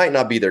might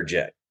not be their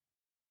jet.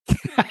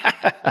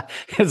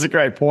 That's a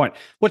great point.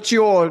 What's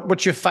your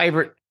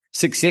favorite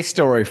success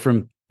story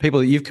from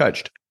people that you've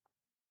coached?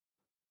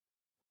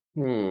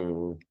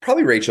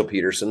 Probably Rachel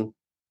Peterson.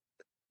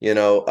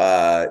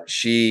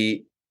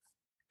 She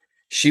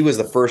was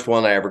the first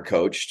one I ever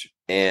coached,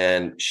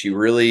 and she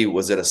really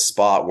was at a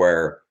spot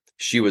where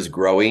she was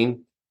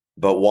growing,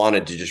 but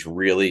wanted to just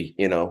really,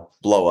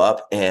 blow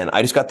up. And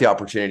I just got the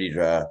opportunity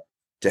to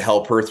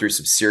help her through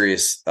some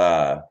serious,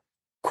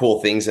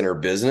 cool things in her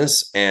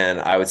business. And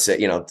I would say,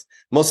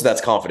 most of that's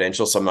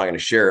confidential, so I'm not going to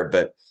share it,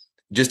 but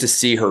just to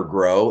see her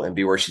grow and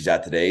be where she's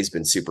at today has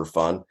been super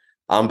fun.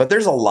 But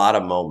there's a lot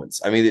of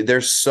moments. I mean,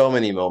 there's so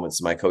many moments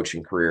in my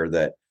coaching career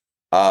that,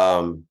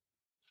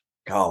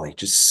 golly,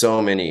 just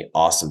so many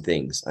awesome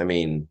things. I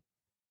mean,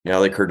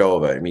 like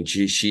Cordova. I mean,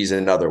 she's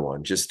another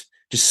one. Just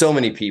so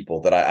many people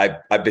that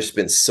I've just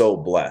been so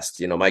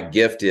blessed. My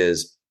gift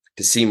is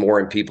to see more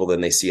in people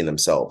than they see in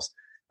themselves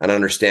and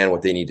understand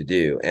what they need to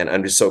do. And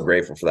I'm just so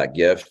grateful for that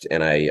gift.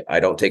 And I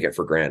don't take it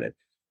for granted,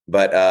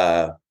 but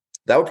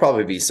that would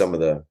probably be some of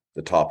the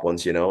top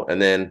ones,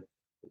 and then,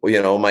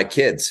 my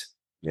kids,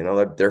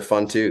 they're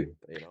fun too,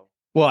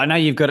 Well, I know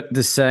you've got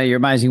this, your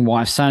amazing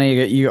wife,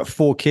 Sunny. You got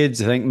 4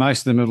 kids. I think most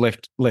of them have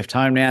left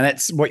home now.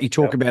 That's what you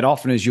talk about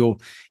often as your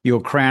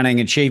crowning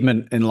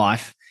achievement in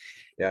life.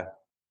 Yeah.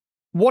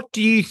 What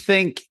do you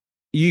think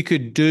you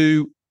could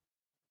do?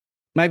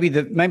 Maybe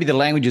the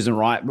language isn't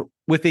right, but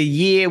with a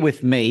year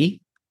with me,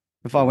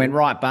 if I went,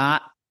 right,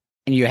 Bart,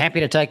 and you're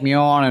happy to take me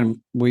on and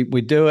we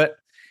do it,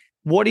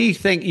 what do you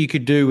think you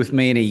could do with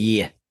me in a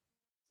year?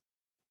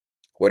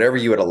 Whatever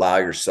you would allow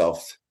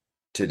yourself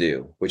to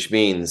do, which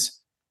means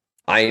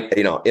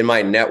in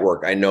my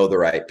network, I know the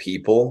right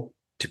people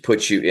to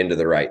put you into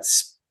the right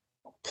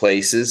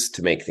places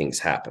to make things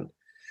happen.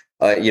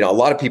 A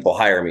lot of people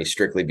hire me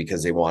strictly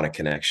because they want a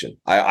connection.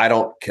 I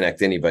don't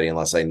connect anybody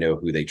unless I know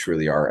who they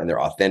truly are and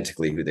they're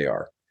authentically who they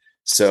are.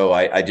 So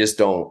I just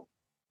don't,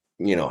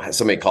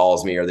 somebody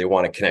calls me or they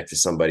want to connect to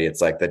somebody.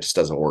 It's like, that just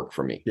doesn't work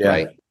for me. Yeah.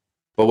 Right.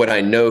 But when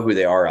I know who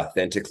they are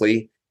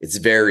authentically, it's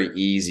very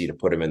easy to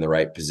put them in the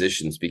right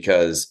positions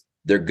because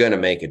they're going to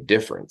make a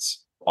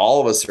difference.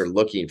 All of us are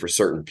looking for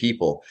certain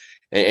people.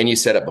 And you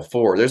said it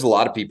before, there's a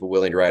lot of people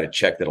willing to write a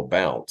check that'll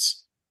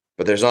bounce,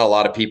 but there's not a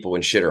lot of people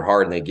when shit are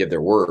hard and they give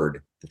their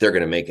word that they're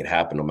going to make it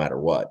happen no matter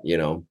what,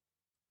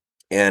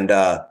 And,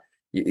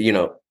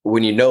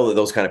 when you know that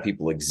those kind of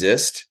people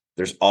exist,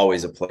 there's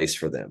always a place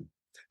for them.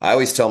 I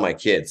always tell my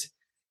kids,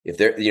 if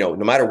they're, no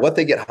matter what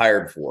they get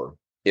hired for,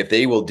 if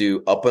they will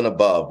do up and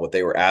above what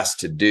they were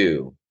asked to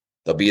do,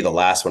 they'll be the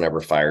last one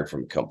ever fired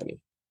from a company,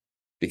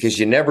 because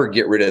you never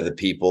get rid of the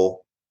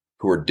people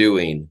who are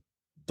doing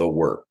the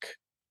work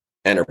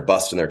and are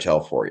busting their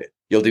tail for you.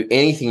 You'll do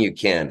anything you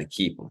can to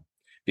keep them,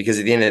 because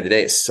at the end of the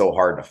day, it's so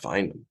hard to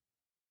find them.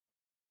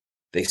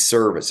 They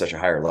serve at such a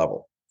higher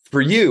level.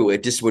 For you,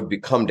 it just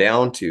would come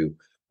down to,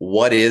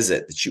 what is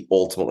it that you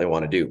ultimately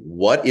want to do?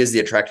 What is the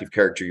attractive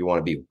character you want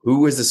to be?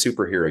 Who is the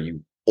superhero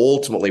you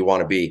ultimately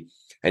want to be?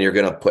 And you're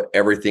going to put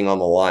everything on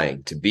the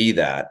line to be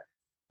that.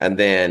 And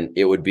then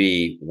it would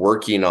be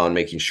working on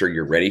making sure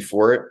you're ready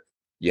for it.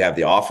 You have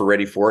the offer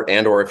ready for it.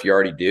 And, or if you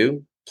already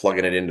do,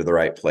 plugging it into the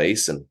right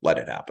place and let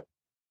it happen.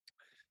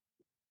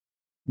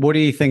 What do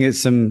you think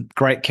is some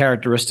great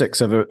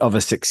characteristics of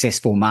a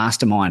successful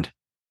mastermind?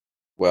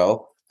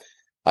 Well,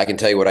 I can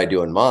tell you what I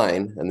do in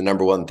mine. And the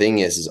number one thing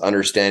is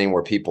understanding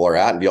where people are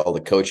at and be able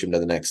to coach them to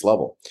the next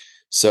level.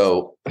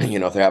 So,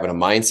 if they're having a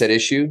mindset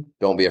issue,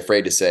 don't be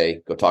afraid to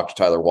say, go talk to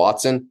Tyler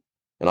Watson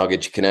and I'll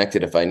get you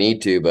connected if I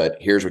need to, but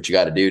here's what you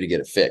got to do to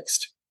get it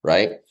fixed,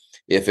 right?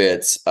 If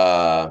it's,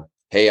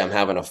 hey, I'm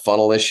having a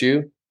funnel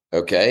issue.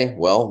 Okay,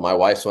 well, my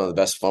wife's one of the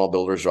best funnel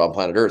builders on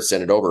planet Earth.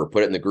 Send it over,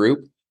 put it in the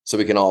group so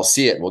we can all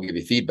see it and we'll give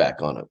you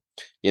feedback on it.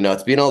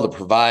 It's being able to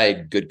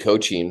provide good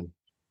coaching,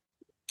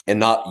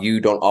 and you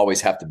don't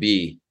always have to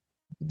be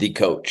the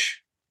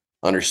coach.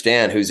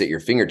 Understand who's at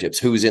your fingertips,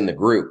 who's in the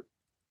group,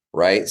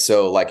 right?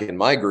 So like in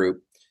my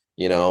group,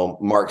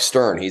 Mark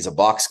Stern, he's a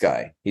box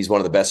guy. He's one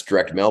of the best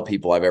direct mail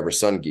people I've ever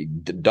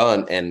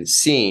done and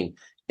seen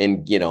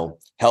in,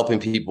 helping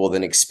people with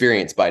an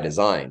experience by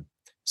design.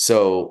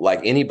 So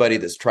like anybody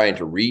that's trying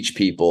to reach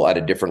people at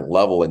a different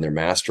level in their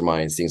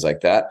masterminds, things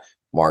like that,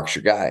 Mark's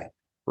your guy,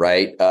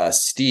 right?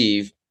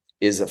 Steve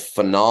is a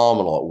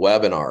phenomenal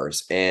at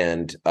webinars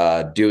and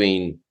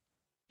doing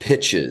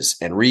pitches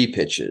and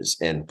repitches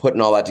and putting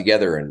all that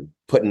together and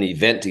putting an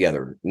event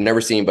together.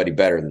 Never seen anybody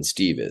better than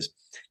Steve is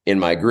in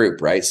my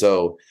group, right?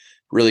 So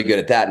really good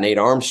at that. Nate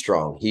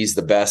Armstrong, he's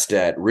the best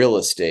at real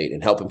estate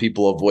and helping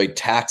people avoid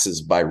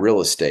taxes by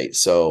real estate.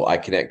 So I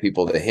connect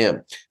people to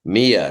him.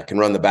 Mia can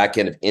run the back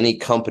end of any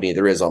company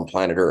there is on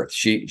planet Earth.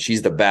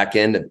 She's the back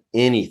end of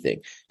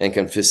anything and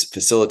can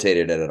facilitate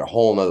it at a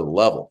whole nother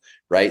level,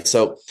 right?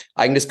 So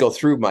I can just go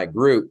through my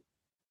group,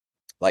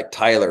 like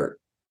Tyler,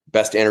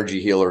 best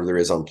energy healer there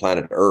is on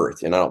planet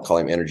Earth. And I don't call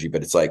him energy,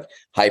 but it's like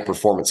high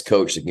performance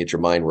coach that can get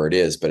your mind where it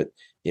is, but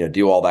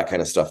do all that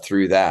kind of stuff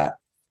through that.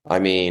 I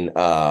mean,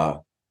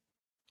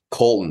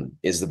 Colton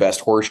is the best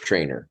horse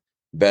trainer,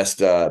 best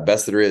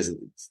there is,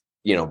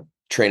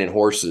 training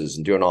horses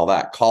and doing all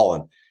that.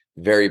 Colin,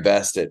 very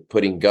best at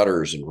putting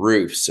gutters and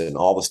roofs and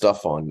all the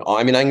stuff on.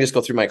 I mean, I can just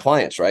go through my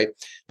clients, right?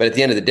 But at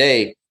the end of the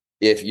day,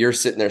 if you're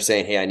sitting there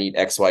saying, hey, I need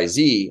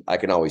XYZ, I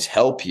can always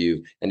help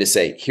you and to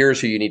say, here's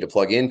who you need to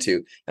plug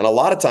into. And a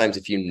lot of times,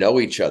 if you know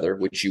each other,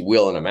 which you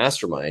will in a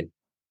mastermind,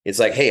 it's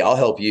like, hey, I'll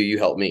help you, you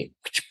help me.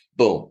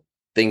 Boom,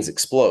 things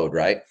explode,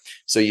 right?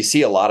 So you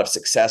see a lot of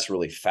success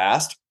really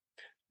fast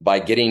by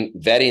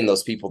vetting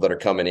those people that are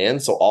coming in.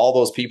 So all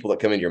those people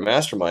that come into your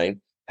mastermind,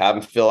 have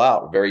them fill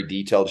out a very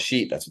detailed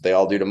sheet. That's what they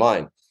all do to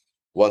mine.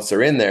 Once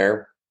they're in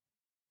there,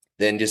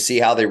 then just see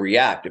how they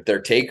react. If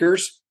they're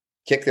takers,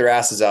 kick their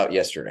asses out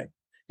yesterday.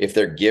 If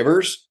they're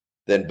givers,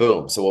 then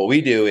boom. So what we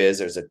do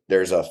is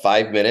there's a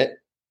 5-minute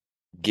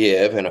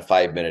give and a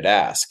 5-minute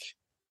ask.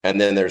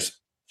 And then there's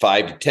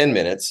 5 to 10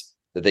 minutes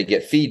that they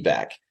get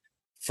feedback.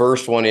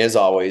 First one is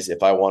always,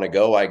 if I want to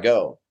go, I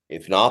go.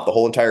 If not, the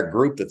whole entire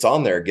group that's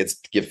on there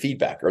give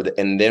feedback,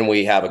 and then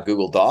we have a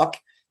Google Doc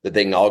that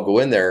they can all go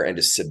in there and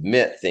just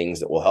submit things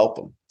that will help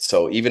them.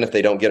 So even if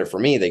they don't get it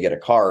from me, they get a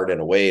card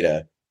and a way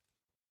to,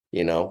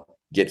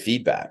 get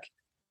feedback.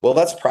 Well,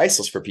 that's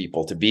priceless for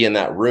people to be in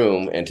that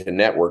room and to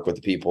network with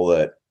the people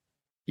that,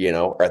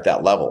 are at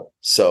that level.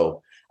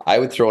 So I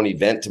would throw an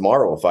event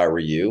tomorrow if I were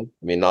you.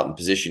 I mean, not in the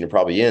position you're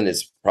probably in.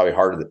 It's probably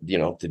harder,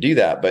 to do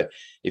that. But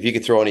if you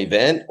could throw an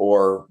event,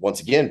 or once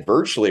again,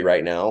 virtually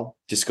right now,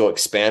 just go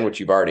expand what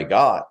you've already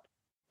got.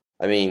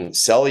 I mean,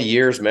 sell a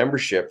year's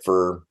membership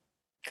for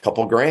a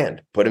couple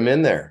grand, put them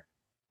in there,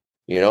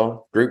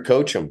 group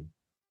coach them.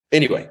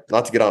 Anyway,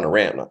 not to get on a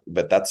rant,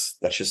 but that's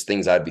just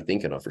things I'd be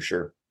thinking of for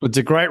sure. It's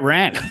a great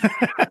rant.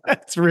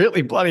 It's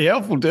really bloody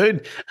helpful,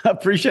 dude. I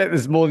appreciate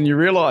this more than you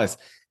realize.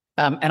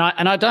 And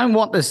I don't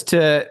want this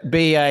to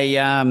be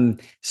a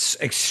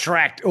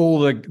extract all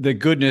the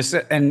goodness,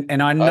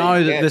 and I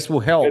know that this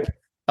will help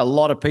a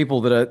lot of people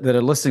that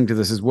are listening to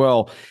this as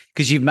well,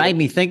 because you've made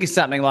me think of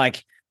something.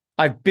 Like,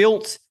 I've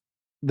built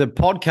the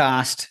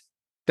podcast,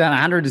 done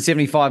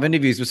 175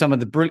 interviews with some of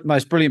the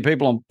most brilliant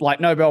people, on like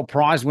Nobel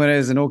Prize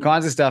winners and all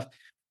kinds of stuff,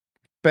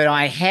 but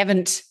I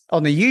haven't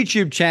on the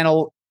YouTube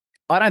channel.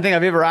 I don't think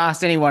I've ever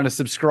asked anyone to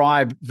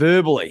subscribe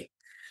verbally.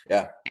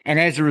 Yeah. And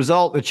as a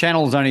result, the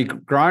channel's only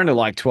grown to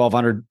like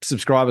 1,200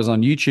 subscribers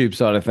on YouTube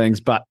side of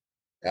things. But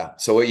yeah.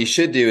 So what you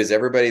should do is,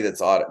 everybody that's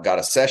got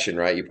a session,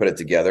 right? You put it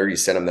together, you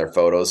send them their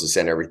photos, you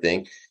send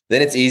everything.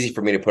 Then it's easy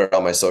for me to put it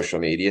on my social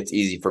media. It's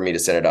easy for me to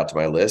send it out to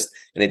my list,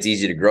 and it's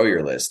easy to grow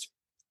your list.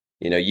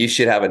 You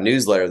should have a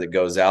newsletter that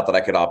goes out that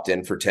I could opt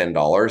in for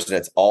 $10. And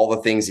it's all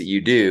the things that you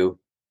do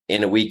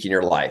in a week in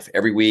your life.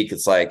 Every week,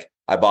 it's like,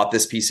 I bought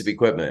this piece of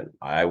equipment.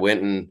 I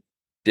went and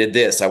did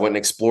this. I went and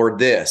explored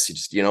this. You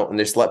just, and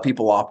just let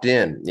people opt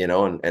in,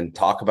 and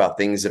talk about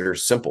things that are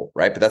simple,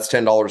 right? But that's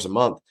 $10 a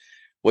month.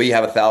 Well, you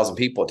have 1,000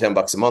 people at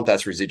 $10 a month.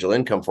 That's residual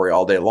income for you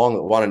all day long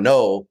that want to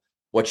know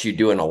what you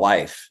do in a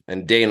life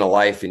and day in a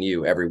life in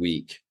you every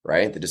week,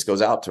 right? That just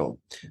goes out to them.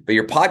 But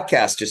your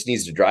podcast just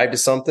needs to drive to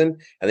something.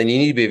 And then you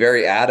need to be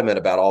very adamant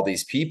about all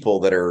these people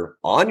that are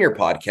on your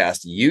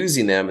podcast,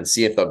 using them and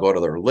see if they'll go to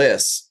their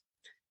lists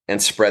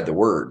and spread the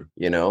word.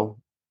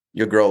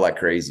 You'll grow like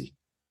crazy.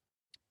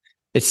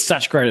 it's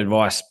such great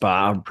advice,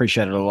 Bar. I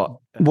appreciate it a lot.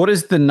 What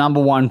is the number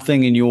one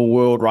thing in your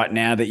world right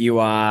now that you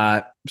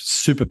are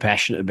super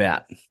passionate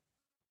about?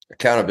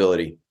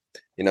 Accountability.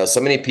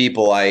 So many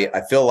people, I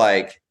feel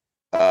like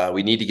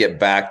we need to get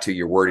back to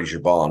your word is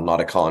your bond,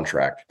 not a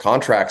contract.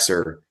 Contracts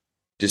are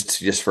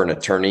just for an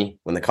attorney.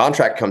 When the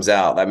contract comes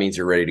out, that means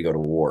you're ready to go to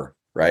war,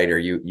 right? Or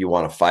you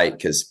want to fight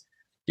because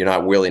you're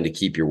not willing to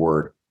keep your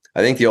word.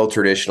 I think the old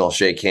traditional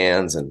shake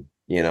hands and,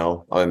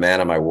 I'm a man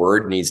of my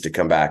word needs to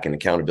come back in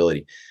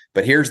accountability.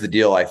 But here's the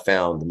deal I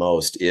found the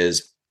most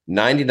is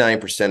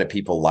 99% of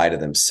people lie to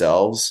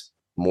themselves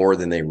more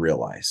than they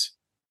realize.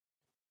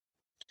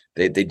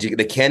 They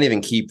can't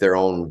even keep their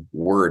own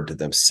word to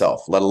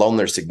themselves, let alone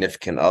their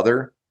significant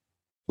other,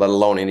 let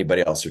alone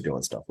anybody else they're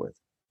doing stuff with.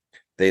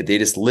 They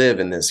just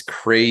live in this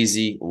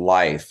crazy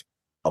life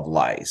of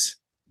lies.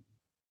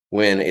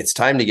 When it's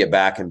time to get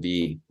back and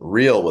be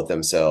real with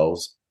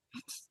themselves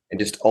and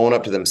just own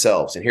up to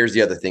themselves. And here's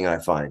the other thing I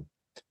find.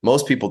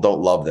 Most people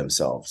don't love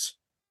themselves.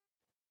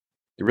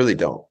 They really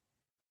don't.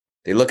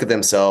 They look at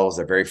themselves.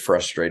 They're very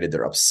frustrated.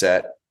 They're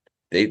upset.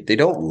 They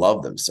don't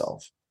love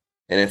themselves.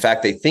 And in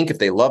fact, they think if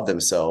they love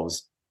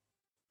themselves,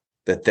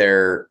 that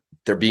they're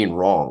being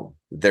wrong.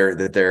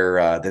 That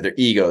their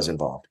ego is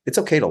involved. It's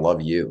okay to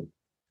love you.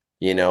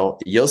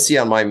 You'll see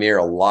on my mirror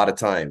a lot of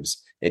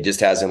times it just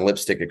has in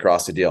lipstick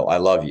across the deal. I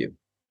love you.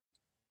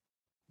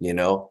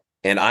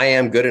 And I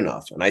am good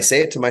enough. And I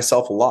say it to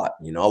myself a lot.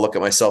 I'll look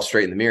at myself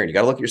straight in the mirror, and you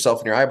got to look at yourself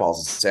in your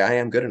eyeballs and say, I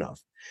am good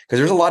enough. Because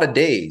there's a lot of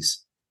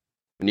days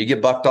when you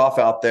get bucked off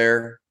out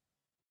there,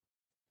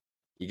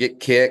 you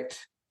get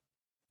kicked,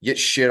 you get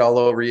shit all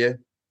over you.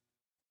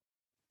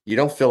 You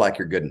don't feel like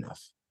you're good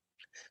enough.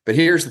 But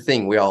here's the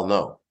thing we all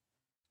know.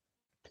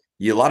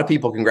 A lot of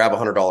people can grab a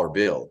 $100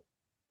 bill.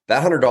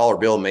 That $100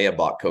 bill may have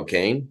bought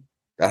cocaine.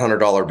 That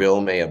 $100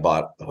 bill may have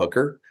bought a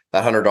hooker.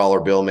 That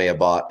 $100 bill may have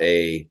bought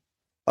the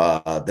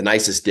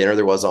nicest dinner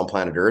there was on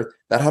planet Earth.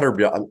 That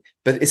 $100,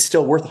 but it's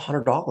still worth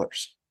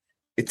 $100.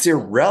 It's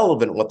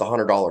irrelevant what the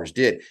 $100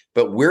 did,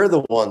 but we're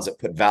the ones that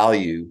put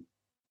value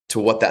to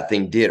what that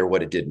thing did or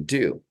what it didn't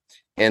do.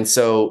 And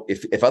so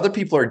if other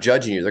people are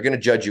judging you, they're going to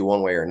judge you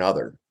one way or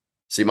another.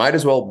 So you might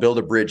as well build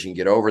a bridge and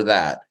get over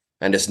that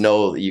and just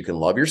know that you can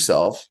love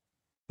yourself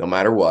no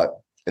matter what,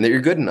 and that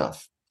you're good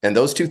enough. And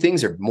those two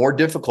things are more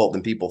difficult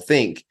than people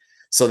think.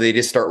 So they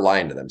just start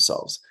lying to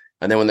themselves.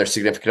 And then when their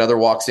significant other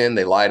walks in,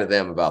 they lie to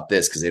them about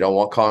this because they don't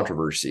want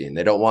controversy and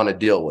they don't want to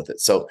deal with it.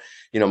 So,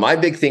 my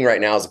big thing right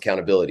now is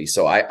accountability.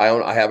 So I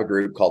have a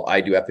group called I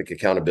Do Epic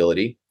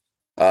Accountability.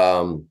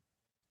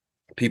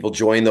 People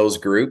join those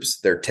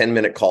groups. They're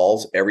 10-minute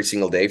calls every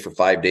single day for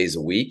 5 days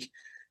a week.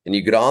 And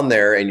you get on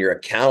there and you're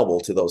accountable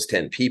to those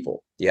 10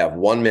 people. You have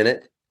 1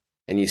 minute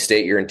and you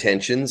state your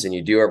intentions and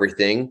you do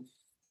everything.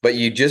 but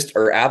you just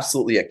are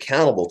absolutely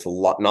accountable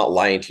to not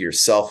lying to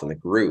yourself and the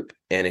group.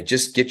 And it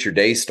just gets your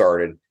day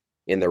started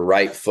in the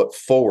right foot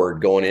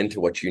forward going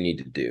into what you need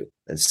to do.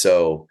 And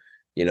so,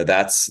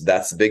 that's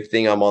the big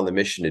thing I'm on the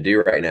mission to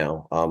do right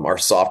now. Our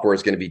software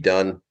is going to be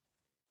done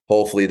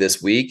hopefully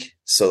this week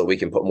so that we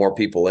can put more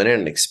people in it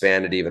and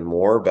expand it even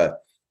more. But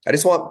I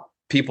just want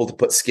people to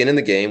put skin in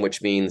the game,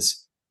 which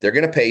means they're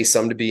going to pay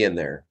some to be in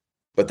there,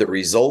 but the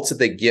results that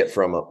they get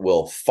from it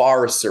will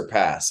far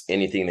surpass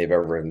anything they've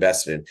ever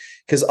invested in.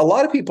 Because a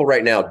lot of people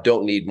right now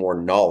don't need more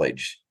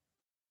knowledge.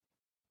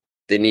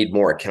 They need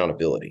more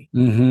accountability.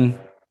 Mm-hmm.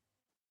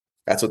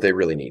 That's what they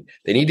really need.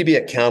 They need to be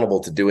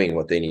accountable to doing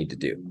what they need to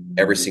do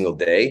every single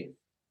day.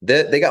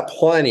 They got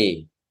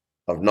plenty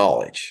of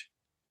knowledge.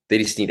 They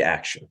just need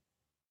action.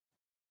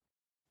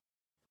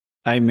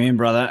 Amen,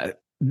 brother.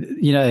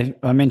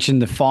 I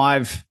mentioned the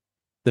five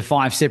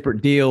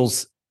separate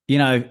deals.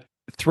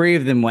 3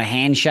 of them were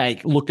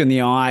handshake, look in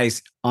the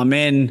eyes. I'm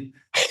in.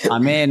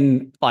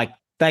 Like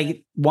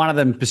one of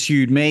them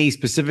pursued me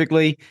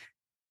specifically,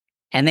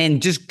 and then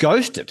just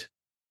ghosted.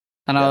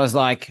 And I was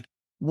like,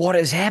 what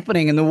is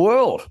happening in the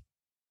world?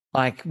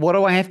 Like, what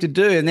do I have to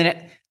do? And then it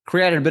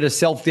created a bit of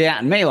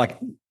self-doubt in me. Like,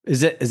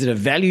 is it a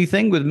value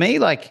thing with me?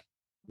 Like,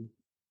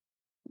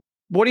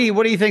 what do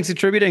you think's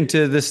attributing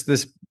to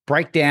this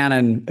breakdown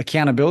in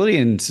accountability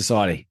in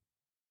society?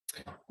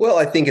 Well,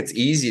 I think it's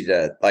easy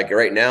to, like,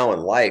 right now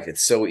in life,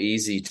 it's so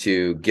easy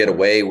to get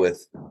away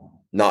with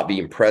not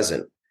being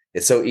present.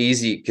 It's so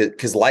easy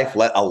because life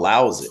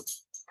allows it.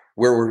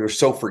 We're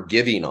so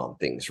forgiving on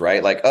things,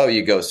 right? Like, oh,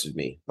 you ghosted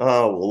me.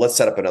 Oh, well, let's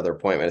set up another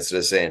appointment. Instead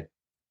of saying,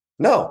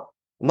 no,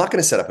 I'm not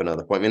going to set up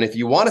another appointment. If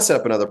you want to set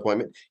up another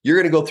appointment, you're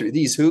going to go through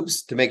these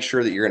hoops to make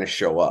sure that you're going to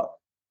show up.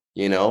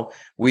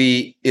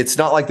 It's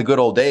not like the good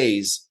old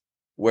days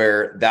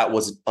where that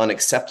was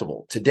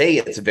unacceptable. Today,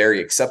 it's very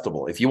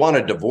acceptable. If you want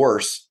a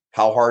divorce,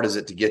 how hard is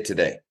it to get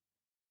today?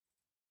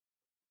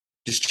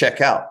 Just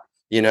check out.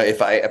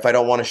 If I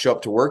don't want to show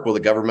up to work, will the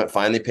government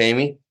finally pay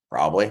me?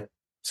 Probably.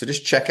 So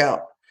just check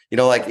out.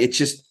 It's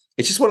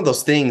just one of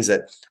those things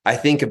that I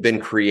think have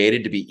been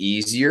created to be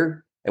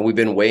easier, and we've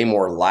been way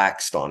more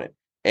laxed on it.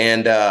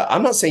 And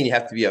I'm not saying you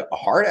have to be a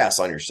hard ass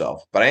on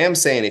yourself, but I am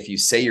saying if you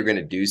say you're going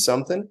to do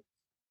something,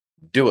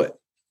 do it.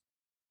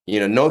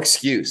 No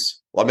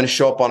excuse. Well, I'm going to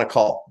show up on a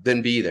call,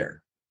 then be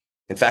there.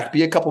 In fact,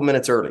 be a couple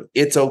minutes early.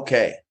 It's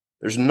okay.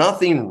 There's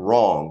nothing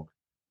wrong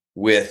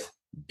with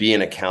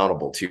being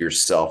accountable to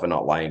yourself and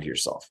not lying to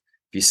yourself.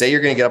 If you say you're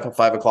going to get up at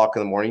 5 o'clock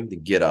in the morning,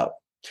 then get up.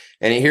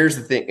 And here's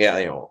the thing. Yeah,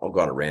 I'll go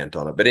on a rant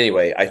on it. But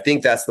anyway, I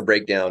think that's the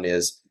breakdown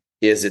is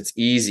it's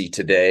easy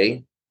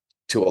today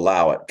to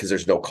allow it because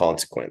there's no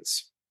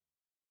consequence.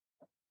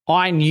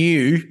 I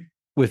knew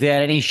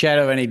without any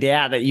shadow of any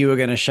doubt that you were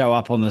going to show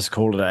up on this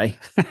call today.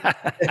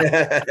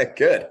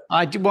 Good.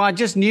 I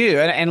just knew.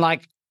 And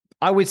like,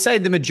 I would say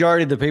the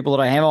majority of the people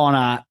that I have on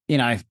are,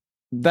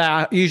 they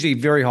are usually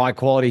very high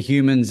quality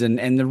humans.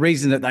 And the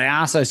reason that they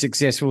are so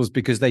successful is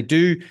because they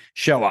do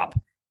show up,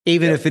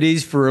 even if it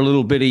is for a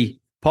little bitty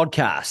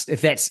podcast,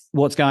 if that's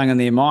what's going on in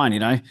their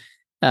mind,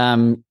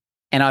 and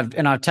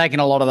I've taken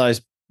a lot of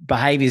those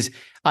behaviors.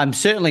 I'm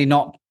certainly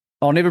not,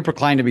 I'll never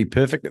proclaim to be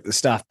perfect at this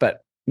stuff,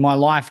 but my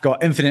life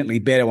got infinitely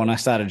better when I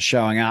started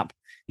showing up.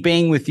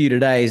 Being with you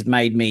today has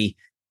made me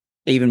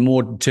even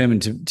more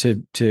determined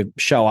to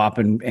show up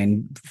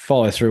and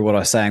follow through what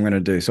I say I'm going to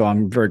do. So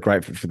I'm very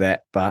grateful for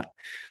that. But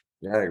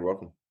yeah, you're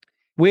welcome.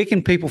 Where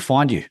can people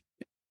find you?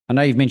 I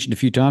know you've mentioned a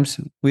few times.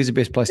 Where's the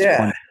best place to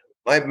find you?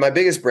 My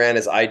biggest brand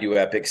is I Do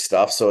Epic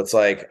Stuff. So it's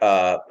like,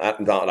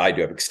 not I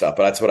Do Epic Stuff,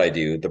 but that's what I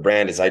do. The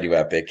brand is I Do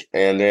Epic.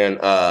 And then,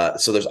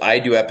 so there's I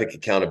Do Epic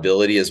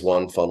Accountability is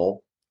one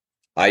funnel.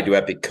 I Do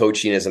Epic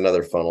Coaching is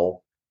another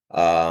funnel.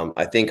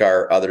 I think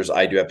our others,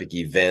 I Do Epic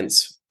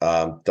Events.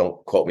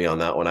 Don't quote me on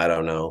that one. I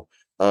don't know.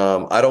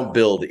 I don't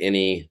build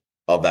any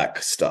of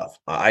that stuff.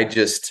 I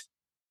just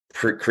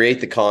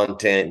create the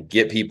content,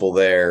 get people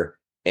there,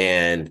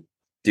 and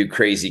do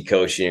crazy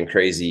coaching and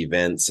crazy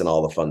events and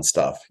all the fun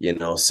stuff,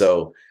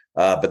 So,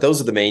 but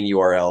those are the main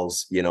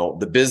URLs.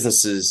 The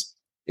businesses,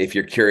 if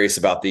you're curious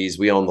about these,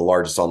 we own the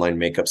largest online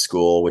makeup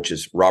school, which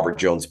is Robert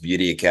Jones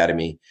Beauty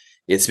Academy.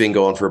 It's been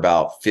going for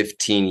about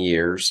 15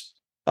 years.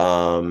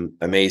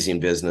 Amazing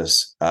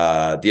business.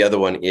 The other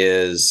one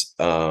is,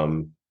 I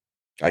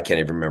can't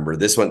even remember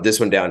this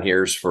one down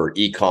here is for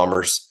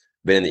e-commerce.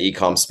 Been in the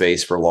e-com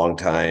space for a long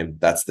time.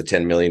 That's the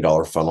 $10 million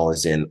funnel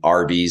is in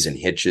Arby's and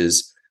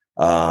Hitches.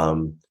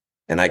 And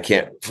I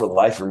can't for the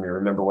life of me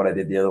remember what I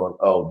did the other one.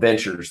 Oh,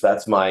 Ventures.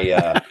 That's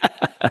my,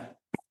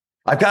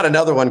 I've got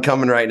another one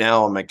coming right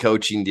now on my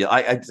coaching deal.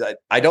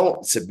 I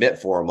don't submit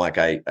for them like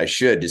I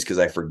should just because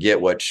I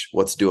forget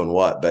what's doing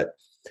what. But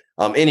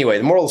anyway,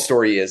 the moral of the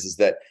story is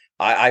that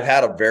I've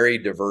had a very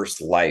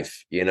diverse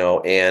life,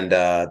 and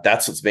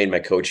that's what's made my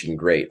coaching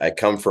great. I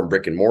come from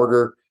brick and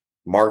mortar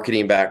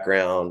marketing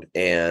background,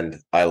 and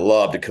I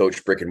love to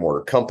coach brick and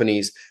mortar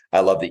companies. I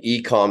love the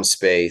e-com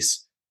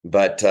space,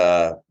 but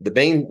the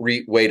main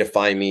way to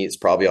find me is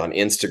probably on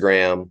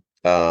Instagram,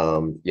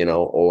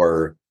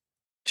 or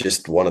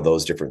just one of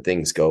those different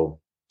things. Go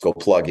go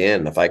plug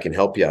in. If I can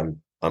help you,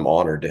 I'm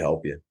honored to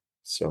help you.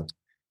 So.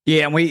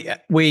 Yeah, and we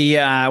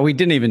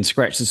didn't even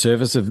scratch the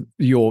surface of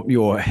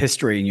your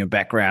history and your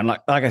background.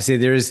 Like I said,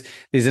 there's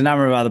a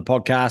number of other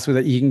podcasts with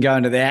it. You can go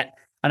into that.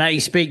 I know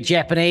you speak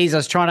Japanese. I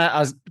was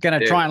going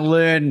to try and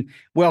learn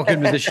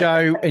 "Welcome to the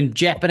show" in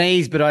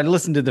Japanese, but I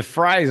listened to the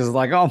phrase. I was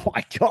like, "Oh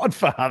my God,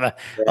 Father!"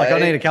 Right? Like I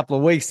need a couple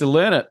of weeks to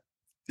learn it.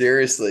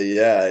 Seriously,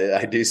 yeah,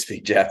 I do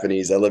speak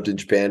Japanese. I lived in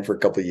Japan for a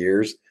couple of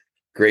years.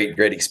 Great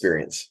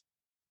experience.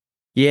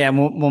 Yeah,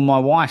 well, my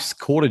wife's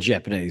quarter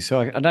Japanese, so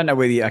I don't know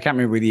I can't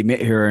remember whether you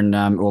met her in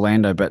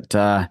Orlando, but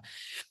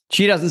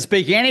she doesn't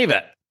speak any of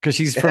it because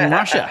she's from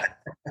Russia.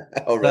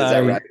 Oh, is that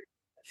right?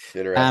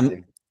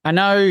 Interesting. I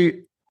know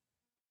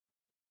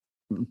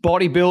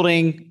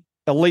bodybuilding,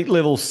 elite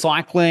level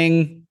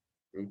cycling.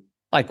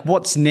 Like,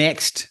 what's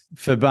next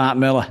for Bart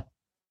Miller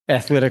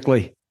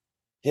athletically?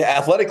 Yeah,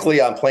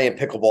 athletically, I'm playing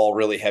pickleball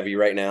really heavy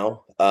right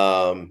now,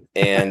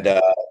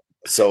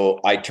 so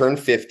I turn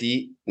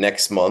 50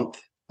 next month.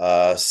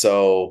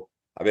 So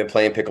I've been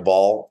playing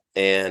pickleball,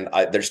 and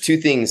there's two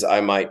things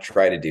I might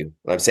try to do.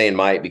 And I'm saying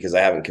might because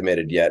I haven't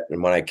committed yet.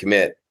 And when I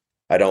commit,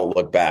 I don't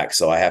look back.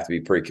 So I have to be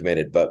pretty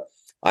committed, but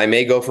I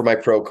may go for my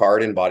pro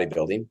card in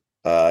bodybuilding,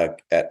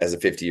 as a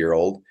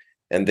 50-year-old,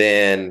 and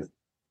then,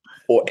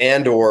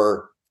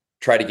 or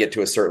try to get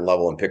to a certain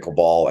level in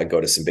pickleball and go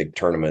to some big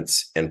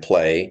tournaments and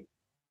play,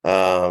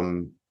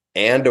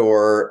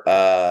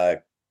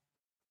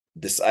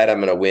 decide I'm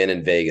going to win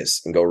in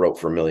Vegas and go rope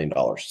for $1 million.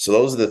 So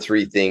those are the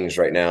three things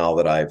right now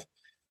that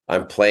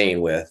I'm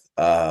playing with.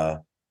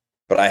 But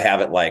I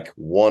haven't like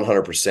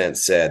 100%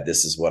 said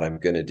this is what I'm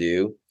going to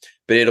do,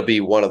 but it'll be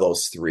one of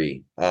those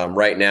three.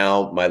 Right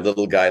now, my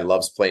little guy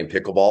loves playing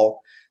pickleball.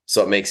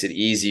 So it makes it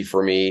easy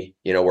for me,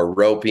 where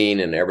roping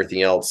and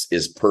everything else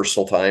is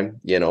personal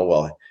time,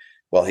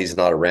 while he's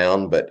not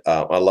around, but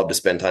I love to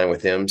spend time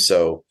with him.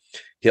 So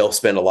he'll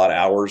spend a lot of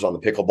hours on the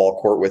pickleball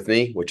court with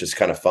me, which is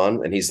kind of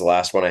fun. And he's the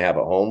last one I have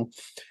at home.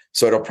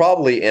 So it'll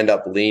probably end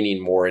up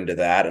leaning more into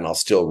that, and I'll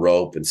still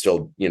rope and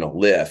still,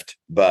 lift,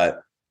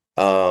 but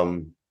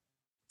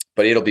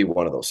it'll be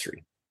one of those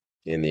three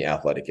in the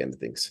athletic end of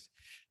things.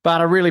 But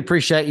I really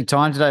appreciate your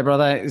time today,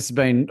 brother. It's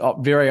been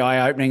very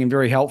eye-opening and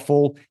very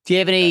helpful. Do you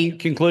have any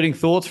concluding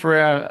thoughts for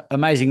our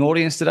amazing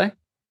audience today?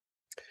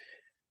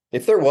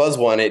 If there was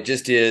one, it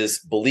just is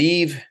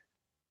believe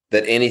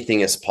that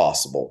anything is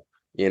possible.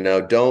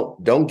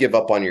 Don't give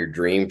up on your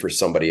dream for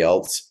somebody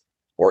else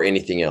or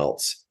anything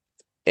else.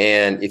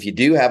 And if you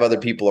do have other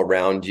people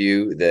around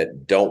you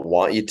that don't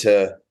want you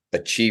to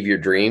achieve your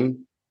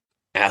dream,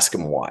 ask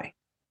them why.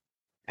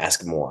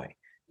 Ask them why.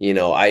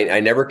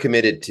 I never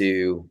committed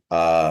to,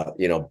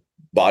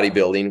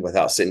 bodybuilding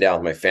without sitting down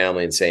with my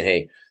family and saying,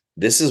 hey,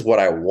 this is what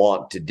I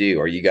want to do.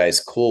 Are you guys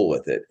cool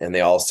with it? And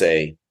they all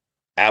say,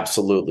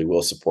 absolutely,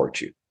 we'll support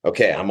you.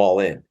 Okay, I'm all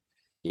in.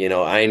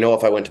 I know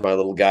if I went to my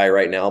little guy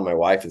right now, my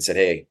wife, and said,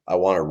 hey, I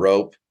want to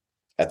rope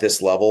at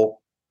this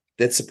level,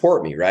 they'd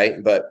support me,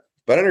 right? But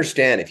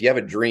understand, if you have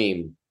a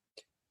dream,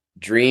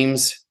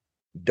 dreams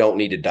don't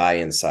need to die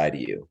inside of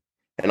you.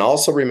 And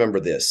also remember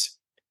this,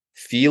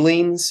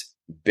 feelings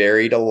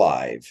buried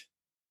alive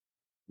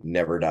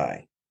never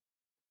die.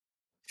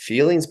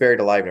 Feelings buried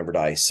alive never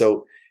die.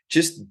 So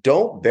just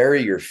don't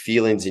bury your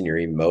feelings and your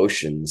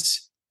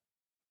emotions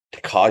to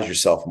cause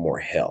yourself more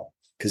hell,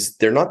 because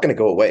they're not going to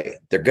go away.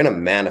 They're going to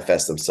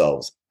manifest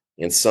themselves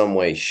in some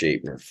way,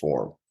 shape, or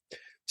form.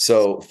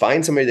 So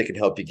find somebody that can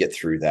help you get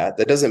through that.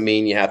 That doesn't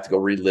mean you have to go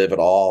relive it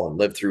all and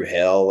live through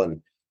hell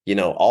and,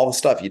 all the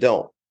stuff. You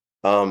don't.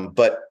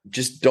 But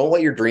just don't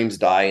let your dreams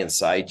die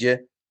inside you,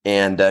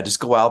 and just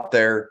go out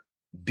there,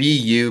 be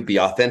you, be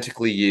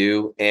authentically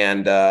you,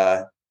 and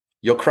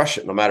you'll crush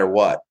it no matter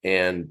what,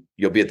 and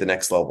you'll be at the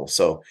next level.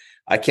 So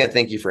I can't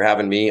thank you for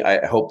having me.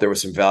 I hope there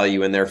was some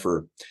value in there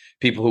for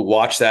people who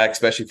watch that,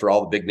 especially for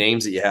all the big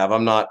names that you have.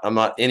 I'm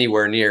not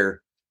anywhere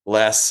near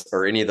Les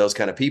or any of those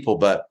kind of people,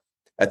 but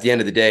at the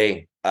end of the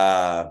day,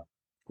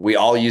 we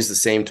all use the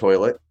same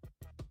toilet.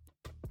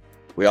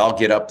 We all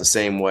get up the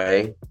same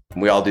way,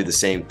 and we all do the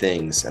same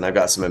things. And I've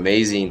got some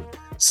amazing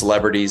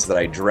celebrities that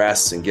I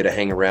dress and get to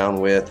hang around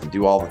with and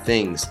do all the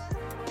things.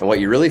 And what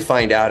you really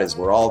find out is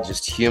we're all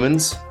just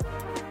humans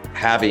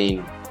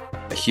having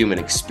a human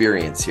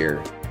experience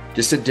here,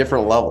 just at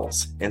different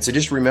levels. And so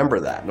just remember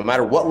that no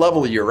matter what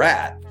level you're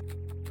at,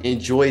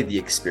 enjoy the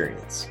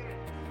experience.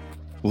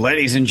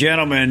 Ladies and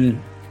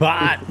gentlemen,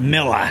 Bart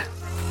Miller.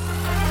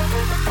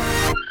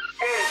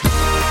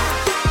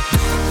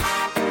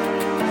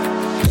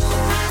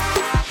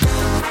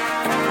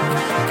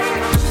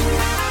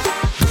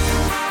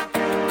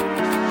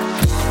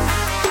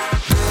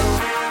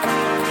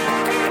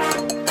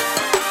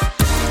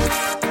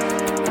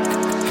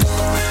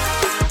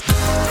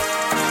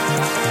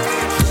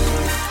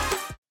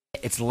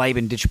 It's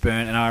Laban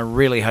Ditchburn, and I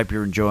really hope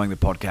you're enjoying the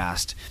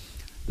podcast.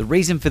 The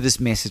reason for this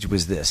message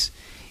was this.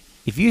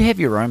 If you have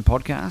your own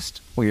podcast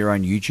or your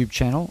own YouTube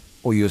channel,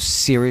 or you're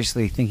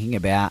seriously thinking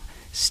about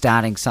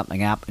starting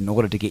something up in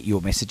order to get your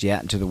message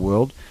out into the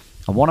world,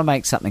 I want to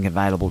make something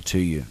available to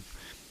you.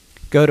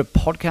 Go to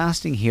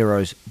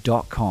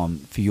podcastingheroes.com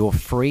for your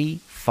free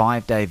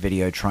 5-day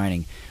video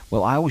training.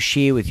 Well, I will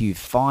share with you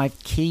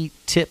 5 key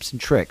tips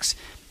and tricks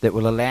that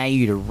will allow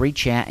you to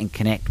reach out and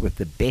connect with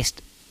the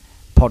best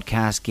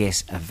podcast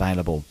guests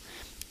available.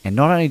 And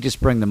not only just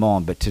bring them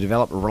on, but to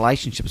develop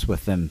relationships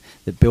with them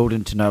that build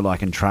into know,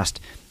 like, and trust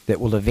that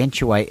will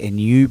eventuate in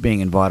you being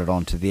invited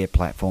onto their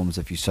platforms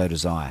if you so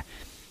desire.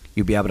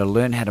 You'll be able to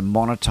learn how to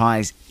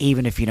monetize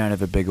even if you don't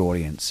have a big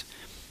audience.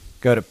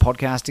 Go to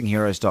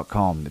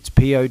podcastingheroes.com. It's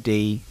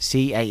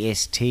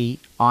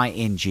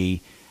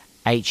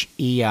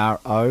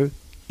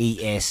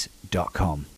podcastingheroes.com.